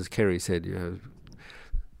 And as Kerry said,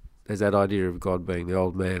 there's that idea of God being the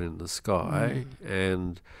old man in the sky,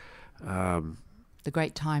 and The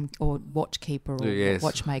great time or watchkeeper or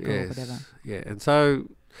watchmaker or whatever. Yeah, and so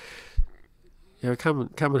come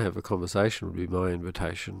and have a conversation would be my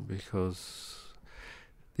invitation, because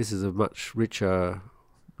this is a much richer,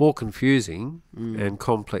 more confusing and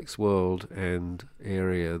complex world and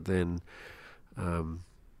area than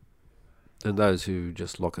those who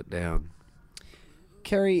just lock it down.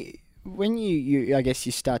 Kerry, when you I guess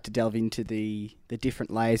you start to delve into the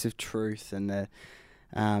different layers of truth and the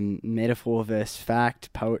metaphor versus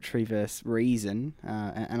fact, poetry versus reason,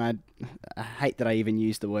 and I hate that I even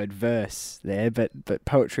used the word verse there, but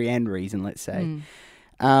poetry and reason, let's say.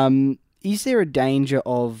 Is there a danger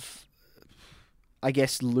of, I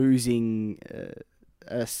guess, losing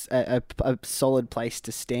a solid place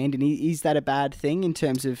to stand? And is that a bad thing in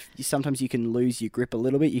terms of sometimes you can lose your grip a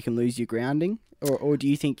little bit, you can lose your grounding? Or do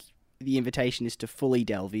you think the invitation is to fully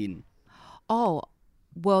delve in? Oh,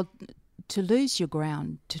 well, to lose your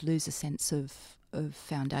ground, to lose a sense of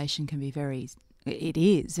foundation can be very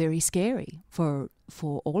scary for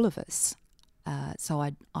all of us. So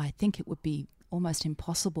I think it would be almost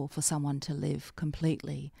impossible for someone to live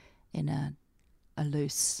completely in a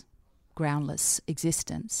loose, groundless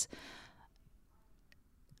existence.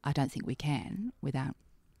 I don't think we can without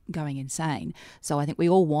going insane. So I think we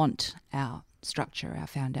all want our structure, our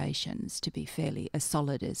foundations, to be fairly as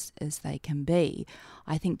solid as they can be.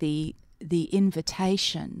 I think the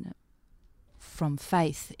invitation from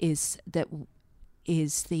faith is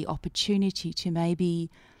the opportunity to maybe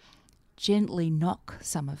gently knock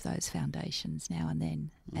some of those foundations now and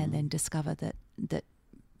then discover that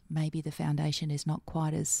maybe the foundation is not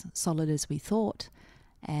quite as solid as we thought,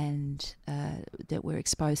 and that we're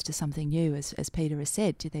exposed to something new, as Peter has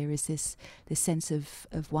said. There is this sense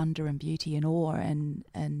of wonder and beauty and awe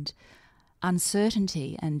and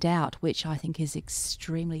uncertainty and doubt, which I think is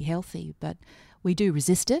extremely healthy, but we do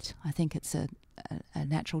resist it. I think it's a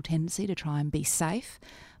natural tendency to try and be safe.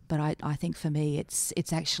 But I think for me,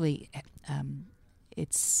 it's actually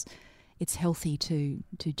it's healthy to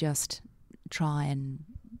just try and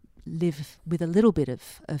live with a little bit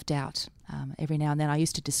of doubt every now and then. I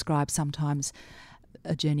used to describe sometimes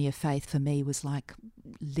a journey of faith for me was like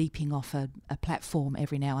leaping off a platform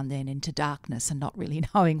every now and then into darkness and not really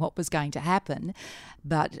knowing what was going to happen.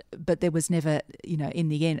 But there was never, in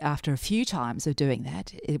the end, after a few times of doing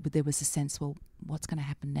that, there was a sense, well, what's going to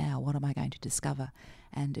happen now? What am I going to discover?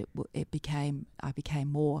 And I became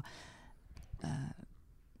more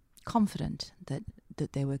confident that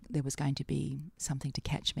there was going to be something to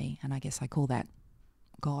catch me, and I guess I call that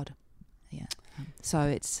God. Yeah. So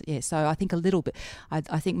I think a little bit.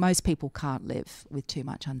 I think most people can't live with too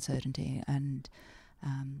much uncertainty, and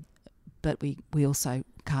but we also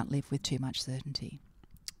can't live with too much certainty.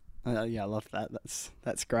 Yeah, I love that.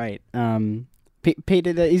 That's great.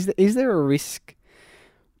 Peter, is there a risk,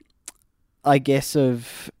 I guess,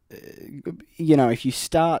 of if you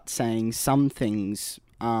start saying some things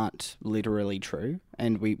aren't literally true,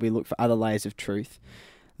 and we look for other layers of truth,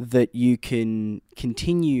 that you can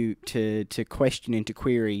continue to question and to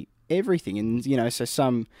query everything. And, so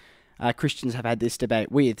some Christians have had this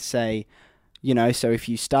debate with, say, so if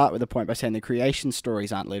you start with a point by saying the creation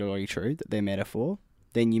stories aren't literally true, that they're metaphor,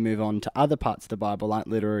 then you move on to other parts of the Bible aren't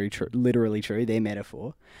literally true, they're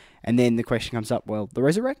metaphor. And then the question comes up, well, the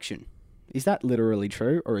resurrection, is that literally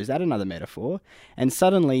true, or is that another metaphor? And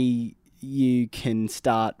suddenly you can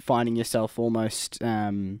start finding yourself almost,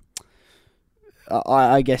 I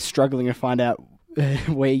guess, struggling to find out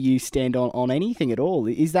where you stand on anything at all.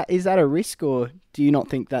 Is that a risk, or do you not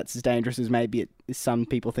think that's as dangerous as maybe some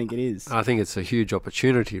people think it is? I think it's a huge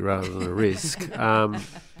opportunity rather than a risk,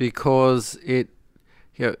 because it,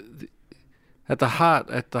 at the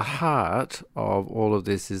heart of all of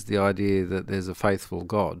this is the idea that there's a faithful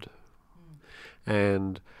God,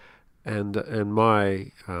 and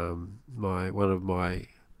my one of my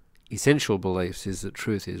essential beliefs is that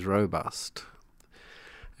truth is robust.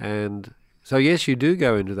 And So yes, you do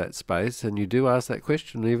go into that space and you do ask that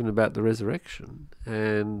question even about the resurrection.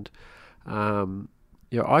 And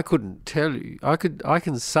I couldn't tell you. I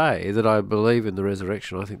can say that I believe in the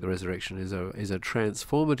resurrection. I think the resurrection is a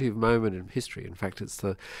transformative moment in history. In fact, it's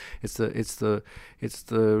the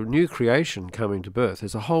new creation coming to birth.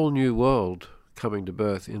 There's a whole new world coming to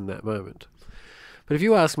birth in that moment. But if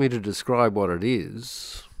you ask me to describe what it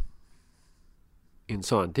is in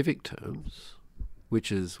scientific terms,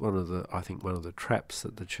 which is one of the traps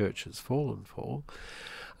that the church has fallen for,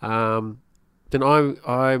 then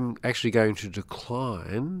I'm actually going to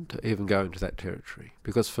decline to even go into that territory,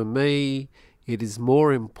 because for me it is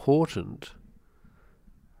more important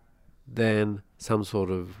than some sort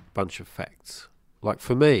of bunch of facts. Like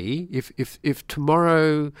for me, if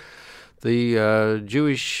tomorrow the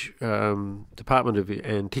Jewish Department of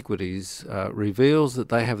Antiquities reveals that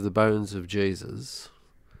they have the bones of Jesus,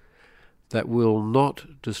 that will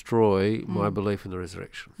not destroy my belief in the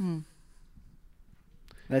resurrection.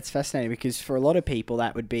 That's fascinating, because for a lot of people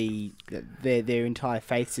that would be their entire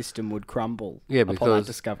faith system would crumble upon that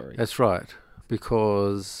discovery. That's right.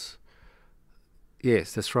 Because,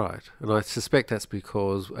 yes, that's right. And I suspect that's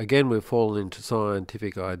because, again, we've fallen into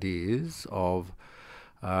scientific ideas of,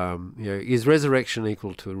 is resurrection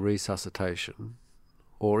equal to resuscitation,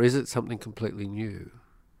 or is it something completely new?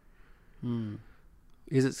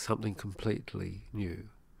 Is it something completely new?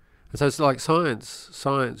 And so it's like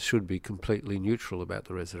science should be completely neutral about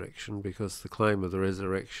the resurrection, because the claim of the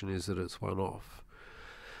resurrection is that it's one-off.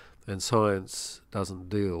 And science doesn't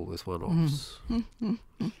deal with one-offs.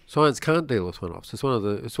 Science can't deal with one-offs. It's one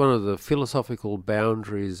of the philosophical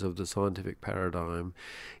boundaries of the scientific paradigm,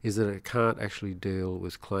 is that it can't actually deal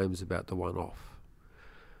with claims about the one-off.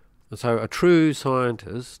 And so a true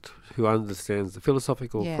scientist who understands the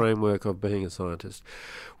philosophical framework of being a scientist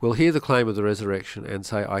will hear the claim of the resurrection and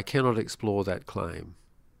say, I cannot explore that claim.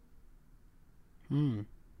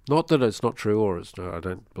 Not that it's not true, or I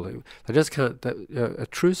don't believe it. They just can't. A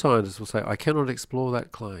true scientist will say, I cannot explore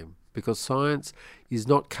that claim, because science is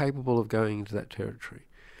not capable of going into that territory.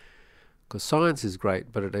 Because science is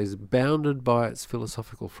great, but it is bounded by its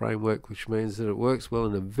philosophical framework, which means that it works well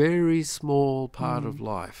in a very small part of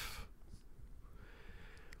life.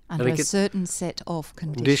 Under a certain set of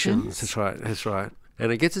conditions. That's right.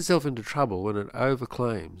 And it gets itself into trouble when it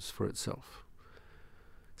overclaims for itself.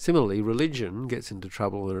 Similarly, religion gets into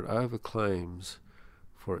trouble when it overclaims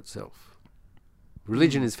for itself.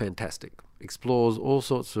 Religion is fantastic. Explores all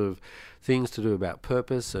sorts of things to do about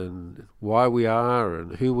purpose and why we are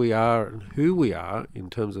and who we are in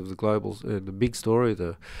terms of the global, the big story,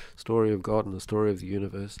 the story of God and the story of the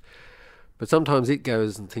universe. But sometimes it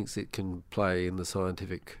goes and thinks it can play in the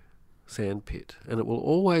scientific sandpit, and it will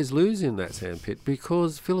always lose in that sandpit,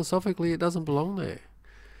 because philosophically it doesn't belong there.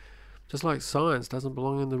 Just like science doesn't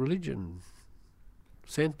belong in the religion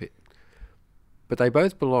sandpit. But they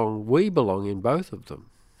both belong, we belong in both of them.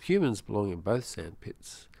 Humans belong in both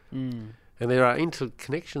sandpits. And there are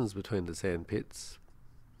interconnections between the sandpits,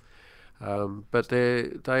 but they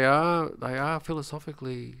are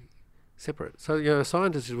philosophically separate. So, a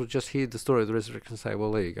scientist would just hear the story of the resurrection and say,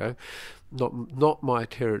 well, there you go, not my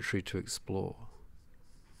territory to explore.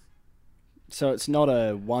 So it's not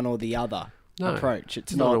a one or the other approach.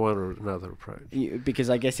 It's not a one or another approach. Because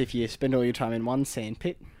I guess if you spend all your time in one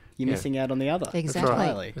sandpit, you're missing out on the other.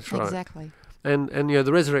 Exactly. That's right. Exactly. And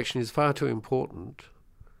the resurrection is far too important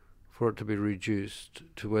for it to be reduced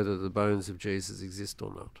to whether the bones of Jesus exist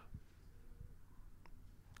or not.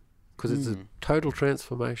 Because it's a total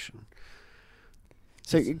transformation.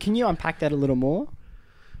 So can you unpack that a little more?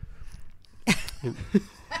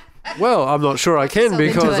 Well, I'm not sure I can,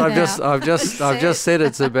 because I've just said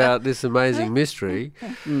it's about this amazing mystery.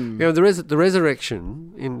 The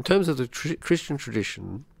resurrection, in terms of the Christian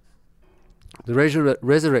tradition, the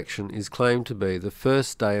resurrection is claimed to be the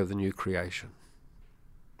first day of the new creation.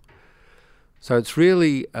 So it's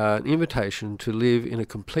really an invitation to live in a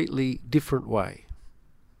completely different way.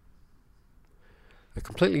 A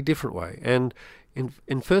completely different way. And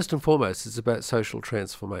in first and foremost, it's about social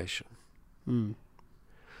transformation.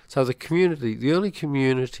 So the early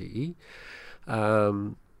community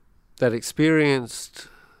that experienced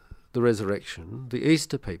the resurrection, the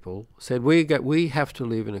Easter people, said we have to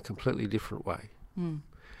live in a completely different way.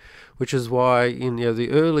 Which is why in the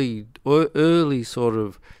early sort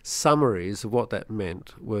of summaries of what that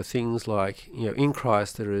meant were things like, in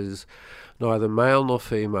Christ there is neither male nor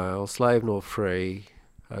female, slave nor free,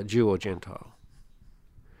 Jew or Gentile.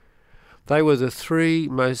 They were the three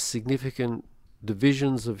most significant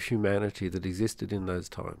divisions of humanity that existed in those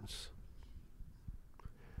times.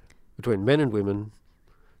 Between men and women,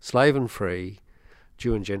 slave and free,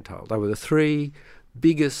 Jew and Gentile. They were the three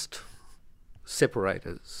biggest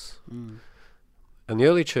separators. And the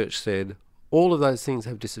early church said, all of those things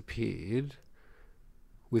have disappeared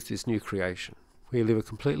with this new creation. We live a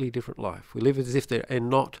completely different life. We live as if there are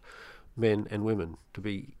not men and women to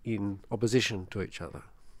be in opposition to each other.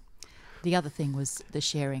 The other thing was the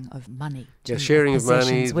sharing of money. Yeah, sharing of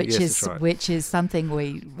money, which yes, is that's right. which is something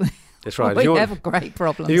we That's right. we have a great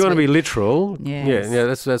problem. If you want to be literal,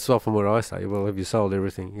 Yes. that's often what I say. Well, have you sold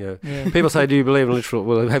everything? Yeah. Yeah. People say, do you believe in literal?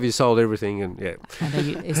 Well, have you sold everything? And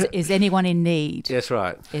Is anyone in need that's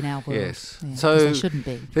right. in our world? Yes. Yeah, 'cause So they shouldn't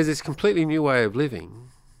be. there's this completely new way of living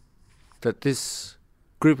that this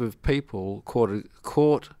group of people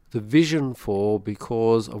caught the vision for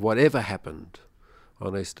because of whatever happened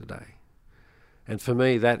on Easter Day. And for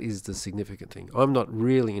me, that is the significant thing. I'm not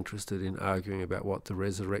really interested in arguing about what the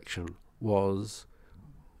resurrection was,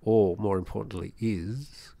 or more importantly,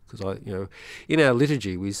 is, because in our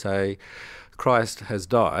liturgy we say Christ has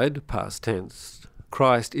died, past tense.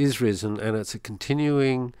 Christ is risen, and it's a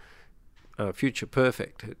continuing future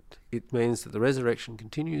perfect. It means that the resurrection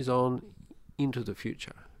continues on into the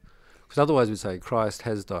future. Because otherwise we say Christ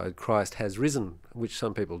has died, Christ has risen, which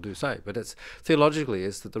some people do say. But it's theologically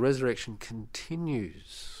is that the resurrection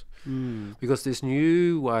continues. Because this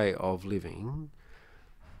new way of living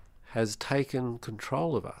has taken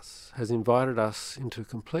control of us, has invited us into a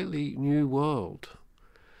completely new world.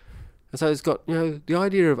 And so it's got, the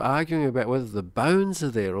idea of arguing about whether the bones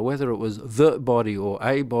are there or whether it was the body or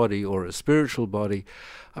a spiritual body,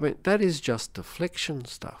 I mean, that is just deflection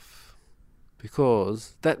stuff.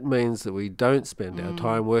 Because that means that we don't spend our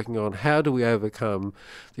time working on how do we overcome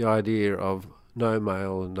the idea of no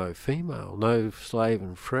male and no female, no slave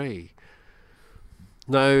and free,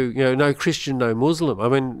 no Christian, no Muslim. I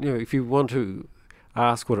mean, if you want to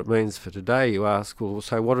ask what it means for today, you ask, well,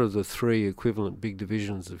 so what are the three equivalent big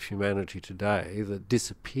divisions of humanity today that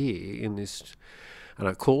disappear in this, and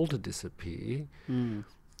are called to disappear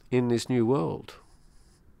in this new world?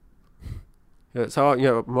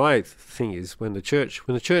 So my thing is when the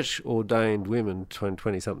church ordained women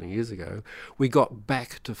 20-something years ago, we got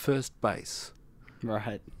back to first base.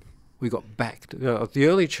 Right. We got back to the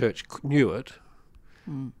early church knew it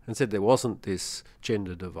and said there wasn't this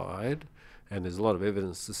gender divide, and there's a lot of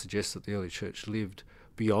evidence to suggest that the early church lived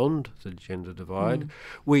beyond the gender divide.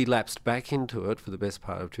 We lapsed back into it for the best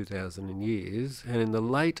part of 2,000 years, and in the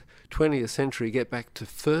late 20th century get back to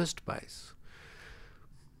first base.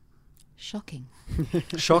 Shocking.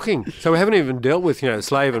 Shocking. So we haven't even dealt with,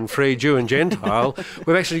 slave and free, Jew and Gentile.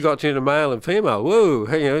 We've actually got to male and female. Whoa,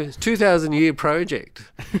 it's a 2,000-year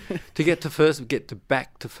project to get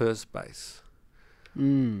back to first base.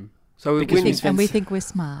 So we think we're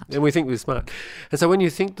smart. And we think we're smart. And so when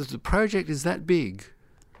you think that the project is that big,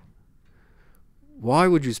 why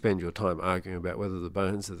would you spend your time arguing about whether the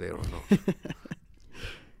bones are there or not?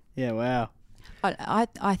 Yeah, wow.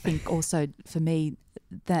 I think also for me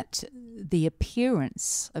that the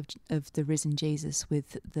appearance of the risen Jesus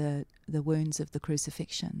with the wounds of the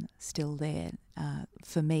crucifixion still there,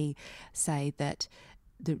 for me, say that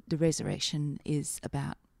the resurrection is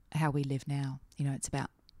about how we live now. It's about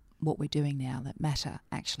what we're doing now that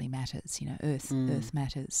actually matters. Earth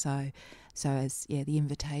matters. So as the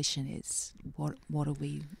invitation is what are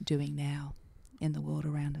we doing now in the world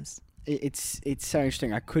around us? It's so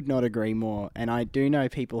interesting. I could not agree more. And I do know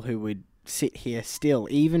people who would sit here still,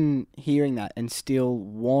 even hearing that, and still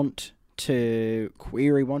want to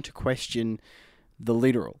query, want to question the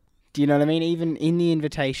literal. Do you know what I mean? Even in the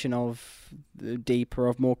invitation of the deeper,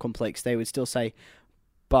 of more complex, they would still say,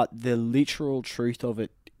 but the literal truth of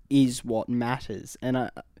it is what matters. And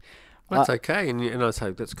that's okay, and I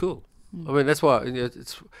say that's cool. I mean, that's why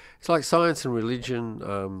it's like science and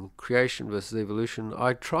religion, creation versus evolution.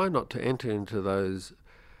 I try not to enter into those.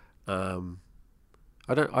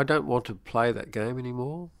 I don't want to play that game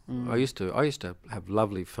anymore. I used to have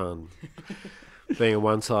lovely fun being on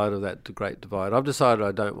one side of that great divide. I've decided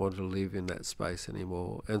I don't want to live in that space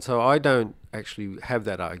anymore, and so I don't actually have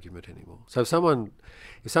that argument anymore. So if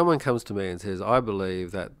someone comes to me and says, I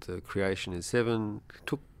believe that the creation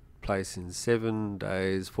took place in 7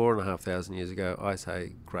 days, 4,500 years ago, I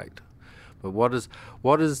say, great. But what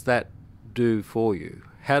does that do for you?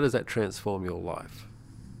 How does that transform your life?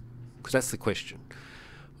 Because that's the question.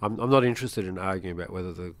 I'm not interested in arguing about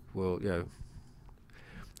whether the world,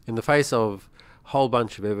 in the face of a whole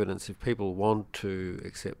bunch of evidence, if people want to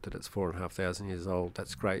accept that it's 4,500 years old,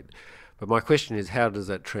 that's great. But my question is, how does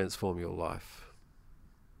that transform your life?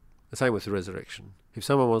 The same with the resurrection. If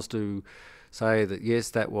someone wants to say that yes,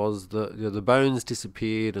 that was the bones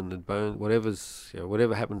disappeared and the bone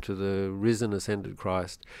whatever happened to the risen ascended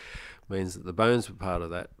Christ means that the bones were part of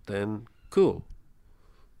that, then cool.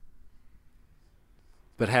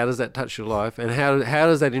 But how does that touch your life, and how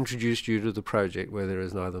does that introduce you to the project where there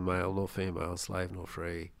is neither male nor female, slave nor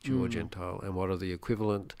free, Jew or Gentile, and what are the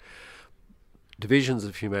equivalent divisions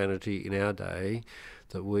of humanity in our day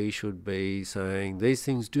that we should be saying these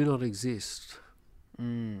things do not exist?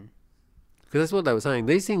 Because that's what they were saying.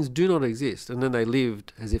 These things do not exist, and then they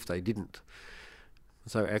lived as if they didn't.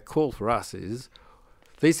 So our call for us is,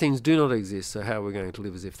 these things do not exist, so how are we going to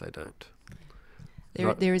live as if they don't?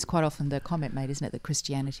 There is quite often the comment made, isn't it, that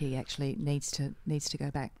Christianity actually needs to go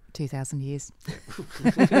back 2,000 years.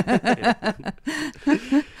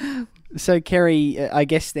 So, Kerry, I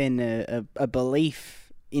guess then a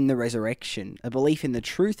belief in the resurrection, a belief in the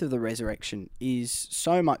truth of the resurrection is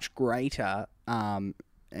so much greater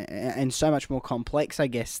and so much more complex, I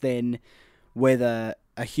guess, than whether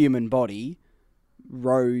a human body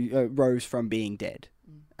rose from being dead.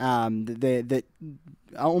 That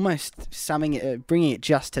almost bringing it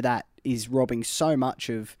just to that is robbing so much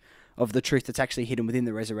of the truth that's actually hidden within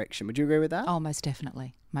the resurrection. Would you agree with that? Oh, most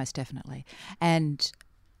definitely. And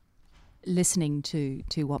listening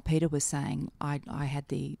to what Peter was saying, I had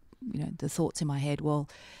the thoughts in my head. Well,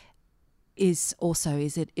 is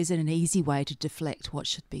it an easy way to deflect what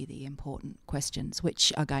should be the important questions,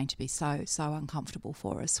 which are going to be so uncomfortable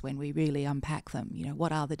for us when we really unpack them?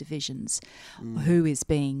 What are the divisions? Who is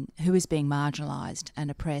being marginalised and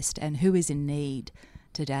oppressed, and who is in need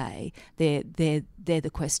today? They're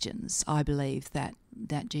the questions I believe that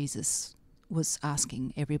Jesus was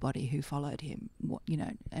asking everybody who followed him,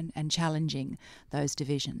 and challenging those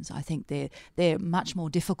divisions. I think they're much more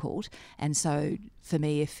difficult, and so for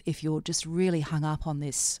me, if you're just really hung up on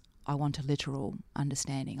this, I want a literal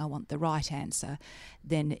understanding, I want the right answer,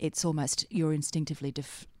 then it's almost you're instinctively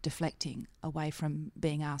deflecting away from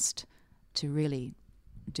being asked to really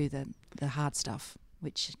do the hard stuff,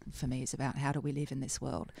 which for me is about how do we live in this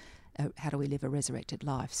world, how do we live a resurrected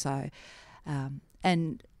life. So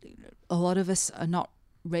and a lot of us are not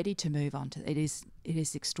ready to move on to it. It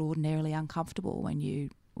is extraordinarily uncomfortable when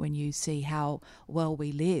you see how well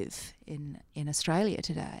we live in Australia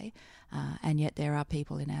today, and yet there are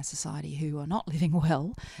people in our society who are not living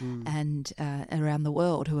well, and around the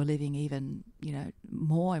world who are living even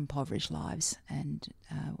more impoverished lives. And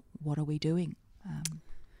what are we doing?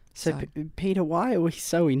 So Peter, why are we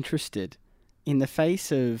so interested in the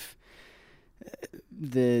face of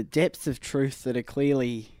the depths of truth that are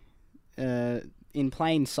clearly in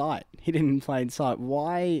plain sight, hidden in plain sight?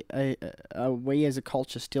 Why are we as a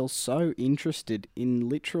culture still so interested in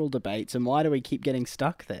literal debates, and why do we keep getting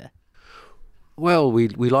stuck there? Well, we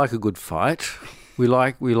like a good fight. We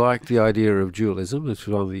like the idea of dualism, which is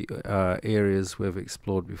one of the areas we've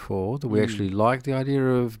explored before. That we actually like the idea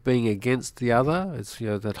of being against the other. It's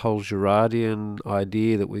that whole Girardian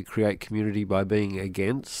idea that we create community by being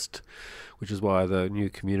against, which is why the new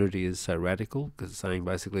community is so radical, because it's saying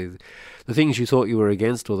basically the things you thought you were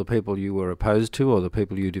against, or the people you were opposed to, or the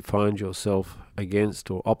people you defined yourself against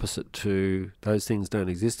or opposite to, those things don't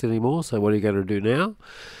exist anymore. So what are you going to do now?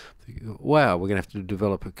 Wow, we're going to have to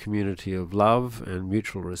develop a community of love and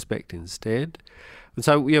mutual respect instead. And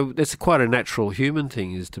so, it's quite a natural human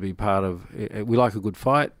thing, is to be part of. We like a good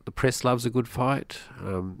fight. The press loves a good fight.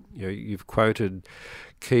 You've quoted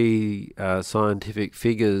key scientific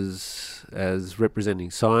figures as representing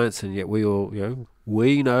science, and yet we all,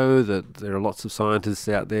 we know that there are lots of scientists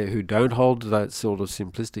out there who don't hold that sort of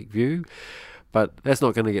simplistic view. But that's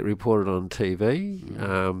not going to get reported on TV.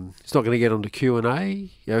 It's not going to get onto Q&A.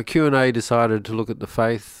 Q&A decided to look at the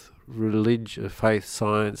faith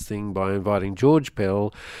science thing by inviting George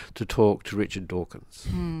Pell to talk to Richard Dawkins.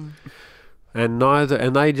 And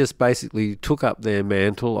they just basically took up their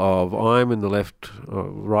mantle of I'm in the left or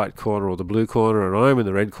right corner or the blue corner, and I'm in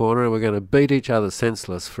the red corner, and we're going to beat each other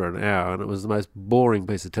senseless for an hour. And it was the most boring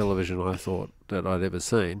piece of television I thought that I'd ever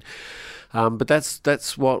seen. But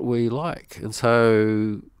that's what we like, and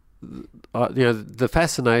so the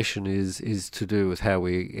fascination is to do with how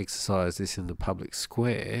we exercise this in the public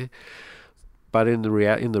square. But in the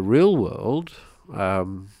real world,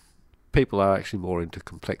 people are actually more into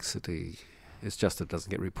complexity. It's just it doesn't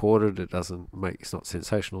get reported. It's not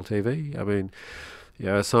sensational TV. I mean,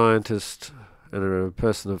 a scientist and a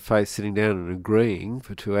person of faith sitting down and agreeing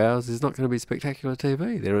for 2 hours is not going to be spectacular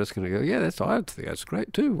TV. They're just going to go, I think that's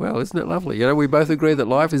great too. Well, isn't it lovely? We both agree that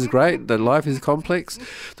life is great, that life is complex,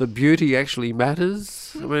 that beauty actually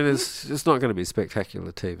matters. I mean, it's not going to be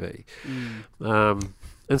spectacular TV.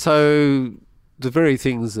 And so the very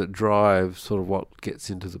things that drive sort of what gets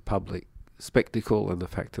into the public spectacle, and the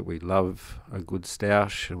fact that we love a good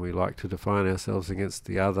stoush and we like to define ourselves against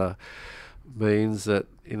the other, means that,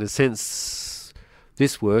 in a sense,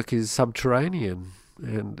 this work is subterranean,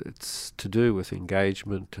 and it's to do with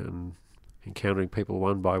engagement and encountering people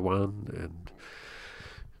one by one,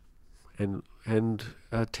 and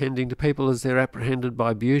attending to people as they're apprehended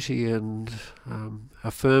by beauty, and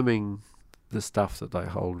affirming the stuff that they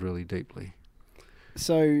hold really deeply.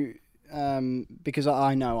 So, because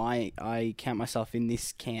I know I count myself in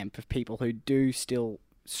this camp of people who do still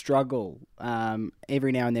struggle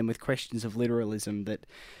every now and then with questions of literalism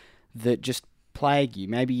that just plague you.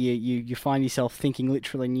 Maybe you find yourself thinking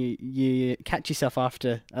literally, and you catch yourself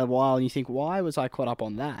after a while and you think, why was I caught up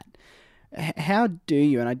on that? How do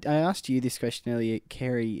you, and I asked you this question earlier,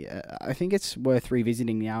 Kerry, I think it's worth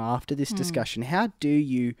revisiting now after this discussion. How do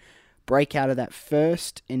you break out of that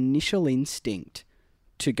first initial instinct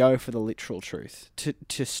to go for the literal truth,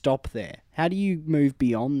 to stop there? How do you move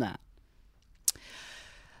beyond that?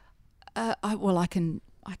 I can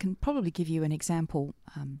probably give you an example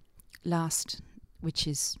which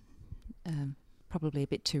is probably a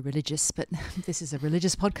bit too religious, but this is a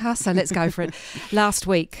religious podcast, so let's go for it. Last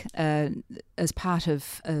week, as part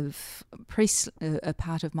of a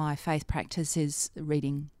part of my faith practice is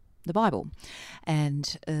reading the Bible,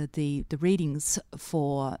 and the readings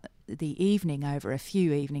for the evening over a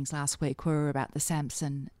few evenings last week were about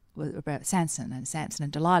Samson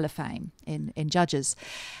and Delilah fame in Judges.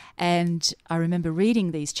 And I remember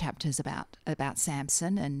reading these chapters about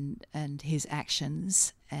Samson and his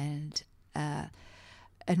actions, and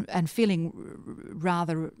feeling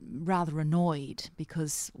rather annoyed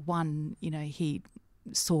because, one, he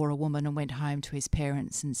saw a woman and went home to his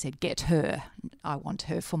parents and said, "Get her, I want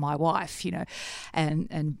her for my wife,"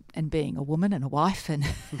 and being a woman and a wife and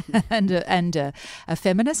a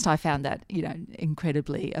feminist, I found that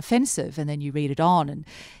incredibly offensive. And then you read it on, and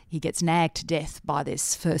he gets nagged to death by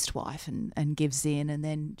this first wife and gives in, and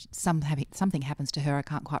then something happens to her, I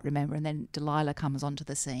can't quite remember, and then Delilah comes onto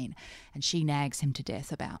the scene and she nags him to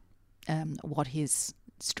death about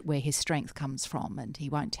where his strength comes from, and he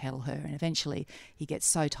won't tell her, and eventually he gets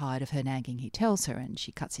so tired of her nagging he tells her, and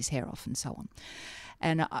she cuts his hair off and so on.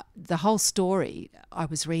 And the whole story I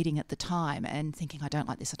was reading at the time and thinking, I don't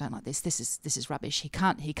like this, this is rubbish. He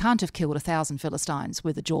can't have killed 1,000 Philistines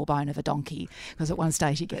with the jawbone of a donkey, because at one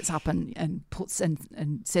stage he gets up and puts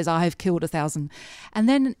and says, I have killed 1,000. And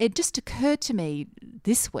then it just occurred to me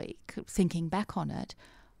this week, thinking back on it,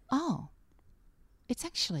 it's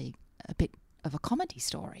actually a bit of a comedy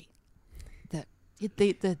story. That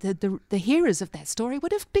the hearers of that story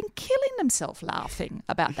would have been killing themselves laughing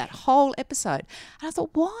about that whole episode. And I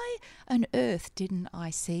thought, why on earth didn't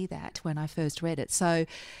I see that when I first read it? So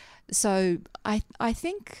I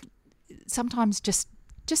think sometimes just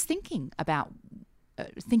thinking about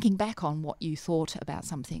thinking back on what you thought about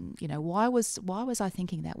something, why was I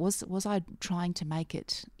thinking that? Was I trying to make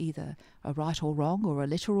it either a right or wrong or a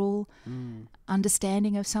literal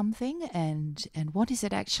understanding of something? And what is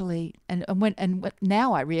it actually? And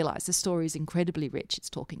now I realise the story is incredibly rich. It's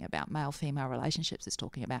talking about male-female relationships. It's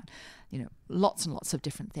talking about lots and lots of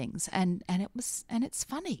different things. And it's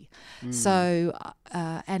funny. So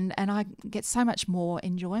and I get so much more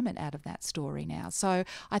enjoyment out of that story now. So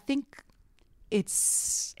I think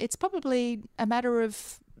it's probably a matter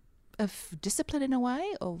of discipline in a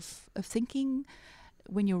way, of thinking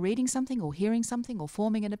when you're reading something or hearing something or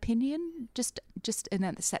forming an opinion. And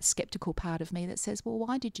that's that skeptical part of me that says, well,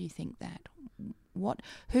 why did you think that?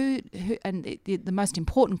 Who? And the most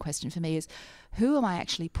important question for me is, who am I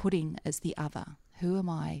actually putting as the other? Who am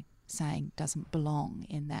I saying doesn't belong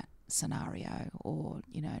in that scenario? Or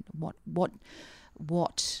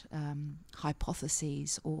what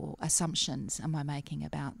hypotheses or assumptions am I making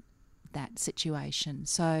about that situation?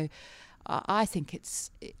 So I think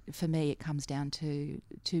for me, it comes down to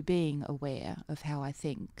being aware of how I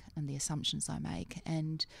think and the assumptions I make,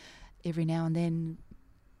 and every now and then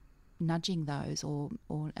nudging those,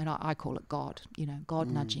 and I call it God, God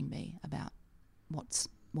nudging me about what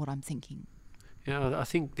I'm thinking. I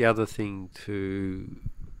think the other thing to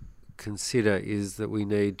consider is that we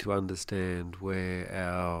need to understand where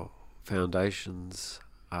our foundations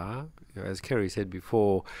are. As Kerry said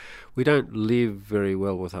before, we don't live very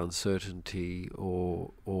well with uncertainty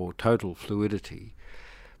or total fluidity,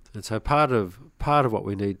 and so part of what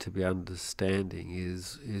we need to be understanding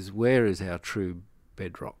is where is our true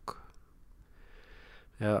bedrock.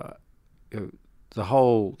 Now, the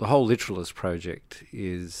whole literalist project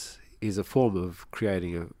is is a form of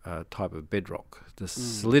creating a type of bedrock. The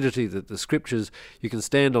solidity that the scriptures, you can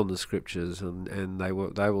stand on the scriptures and they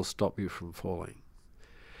will stop you from falling.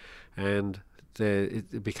 And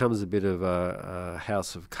it becomes a bit of a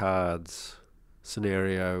house of cards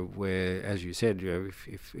scenario where, as you said,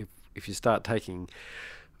 if you start taking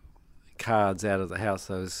cards out of the house,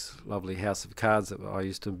 those lovely house of cards that I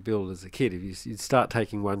used to build as a kid, if you'd start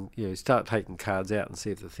taking start taking cards out and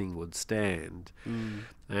see if the thing would stand.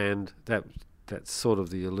 And that's sort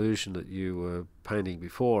of the illusion that you were painting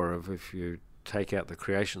before of, if you take out the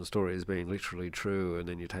creation story as being literally true and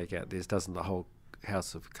then you take out this, doesn't the whole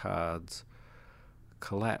house of cards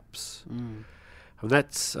collapse? And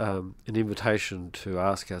that's an invitation to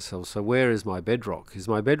ask ourselves, so where is my bedrock? Is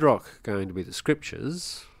my bedrock going to be the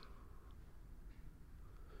scriptures,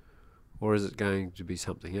 or is it going to be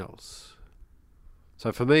something else?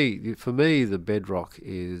 So for me, the bedrock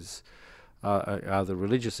are the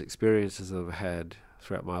religious experiences that I've had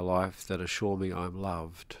throughout my life that assure me I'm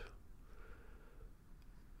loved.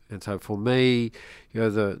 And so for me,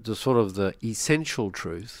 the sort of the essential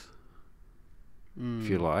truth, if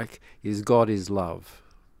you like, is God is love.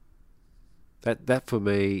 That for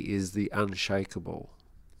me is the unshakable,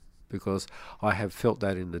 because I have felt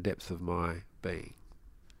that in the depth of my being.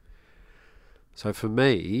 So for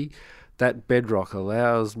me, that bedrock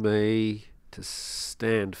allows me to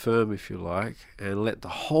stand firm, if you like, and let the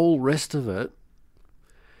whole rest of it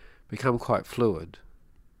become quite fluid,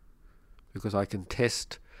 because I can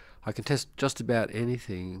test just about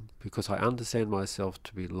anything because I understand myself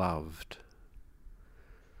to be loved.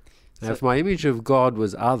 Now, if my image of God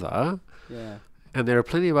was other, and there are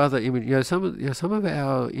plenty of other images, some of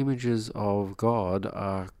our images of God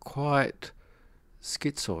are quite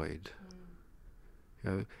schizoid.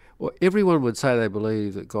 Well, everyone would say they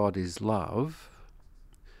believe that God is love,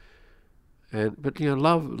 but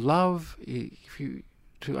love.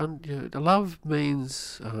 Love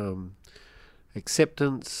means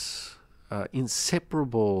acceptance,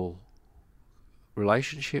 inseparable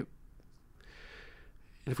relationship.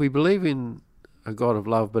 If we believe in a God of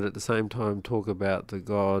love, but at the same time talk about the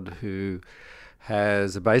God who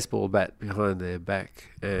has a baseball bat behind their back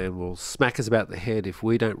and will smack us about the head if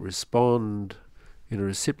we don't respond in a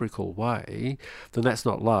reciprocal way, then that's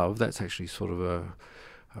not love. That's actually sort of a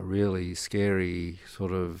really scary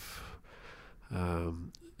sort of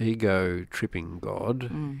ego-tripping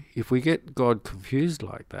God. If we get God confused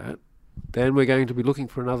like that, then we're going to be looking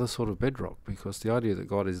for another sort of bedrock, because the idea that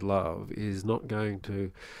God is love is not going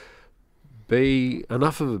to be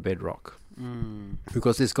enough of a bedrock,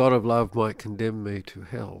 because this God of love might condemn me to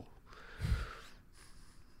hell.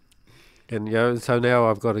 And so now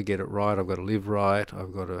I've got to get it right. I've got to live right.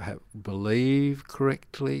 I've got to believe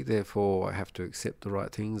correctly. Therefore, I have to accept the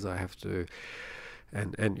right things. I have to,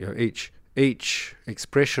 and each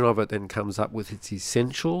expression of it then comes up with its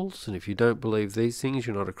essentials. And if you don't believe these things,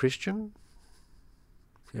 you're not a Christian.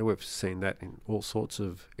 We've seen that in all sorts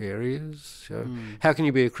of areas. How can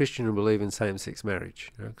you be a Christian and believe in same-sex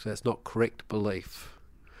marriage? Because that's not correct belief.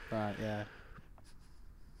 Right. Yeah.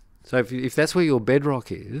 So if that's where your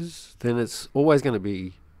bedrock is, then it's always going to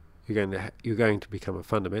be, you're going to become a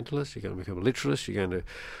fundamentalist, you're going to become a literalist, you're going to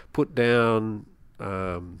put down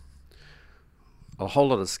a whole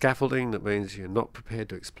lot of scaffolding that means you're not prepared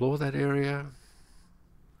to explore that area.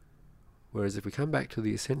 Whereas if we come back to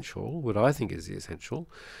the essential, what I think is the essential,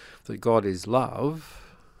 that God is love,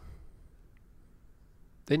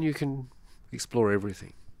 then you can explore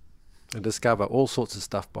everything and discover all sorts of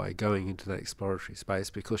stuff by going into that exploratory space,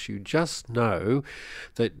 because you just know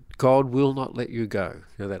that God will not let you go.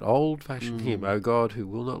 That old-fashioned hymn, "O God, who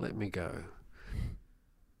will not let me go."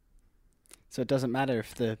 So it doesn't matter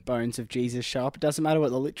if the bones of Jesus show up. It doesn't matter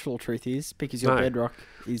what the literal truth is, because your bedrock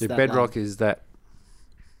is that love. The bedrock is that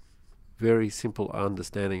very simple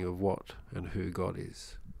understanding of what and who God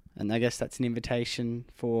is. And I guess that's an invitation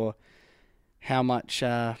for how much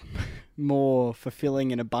more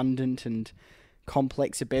fulfilling and abundant and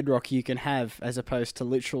complex a bedrock you can have, as opposed to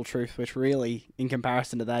literal truth, which really, in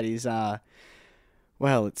comparison to that, is,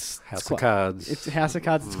 it's House of Cards. It's a House of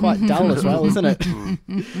Cards. It's quite dull as well, isn't it?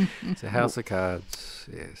 It's a House of Cards,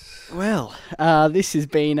 yes. Well, this has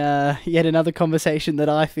been yet another conversation that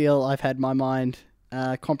I feel I've had my mind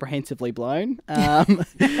comprehensively blown.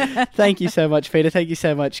 Thank you so much, Peter. Thank you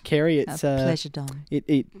so much, Kerry. It's a pleasure, Don.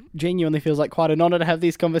 It genuinely feels like quite an honour to have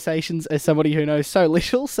these conversations as somebody who knows so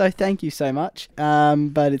little, so thank you so much.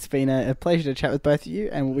 But it's been a pleasure to chat with both of you,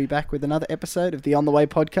 and we'll be back with another episode of the On The Way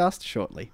podcast shortly.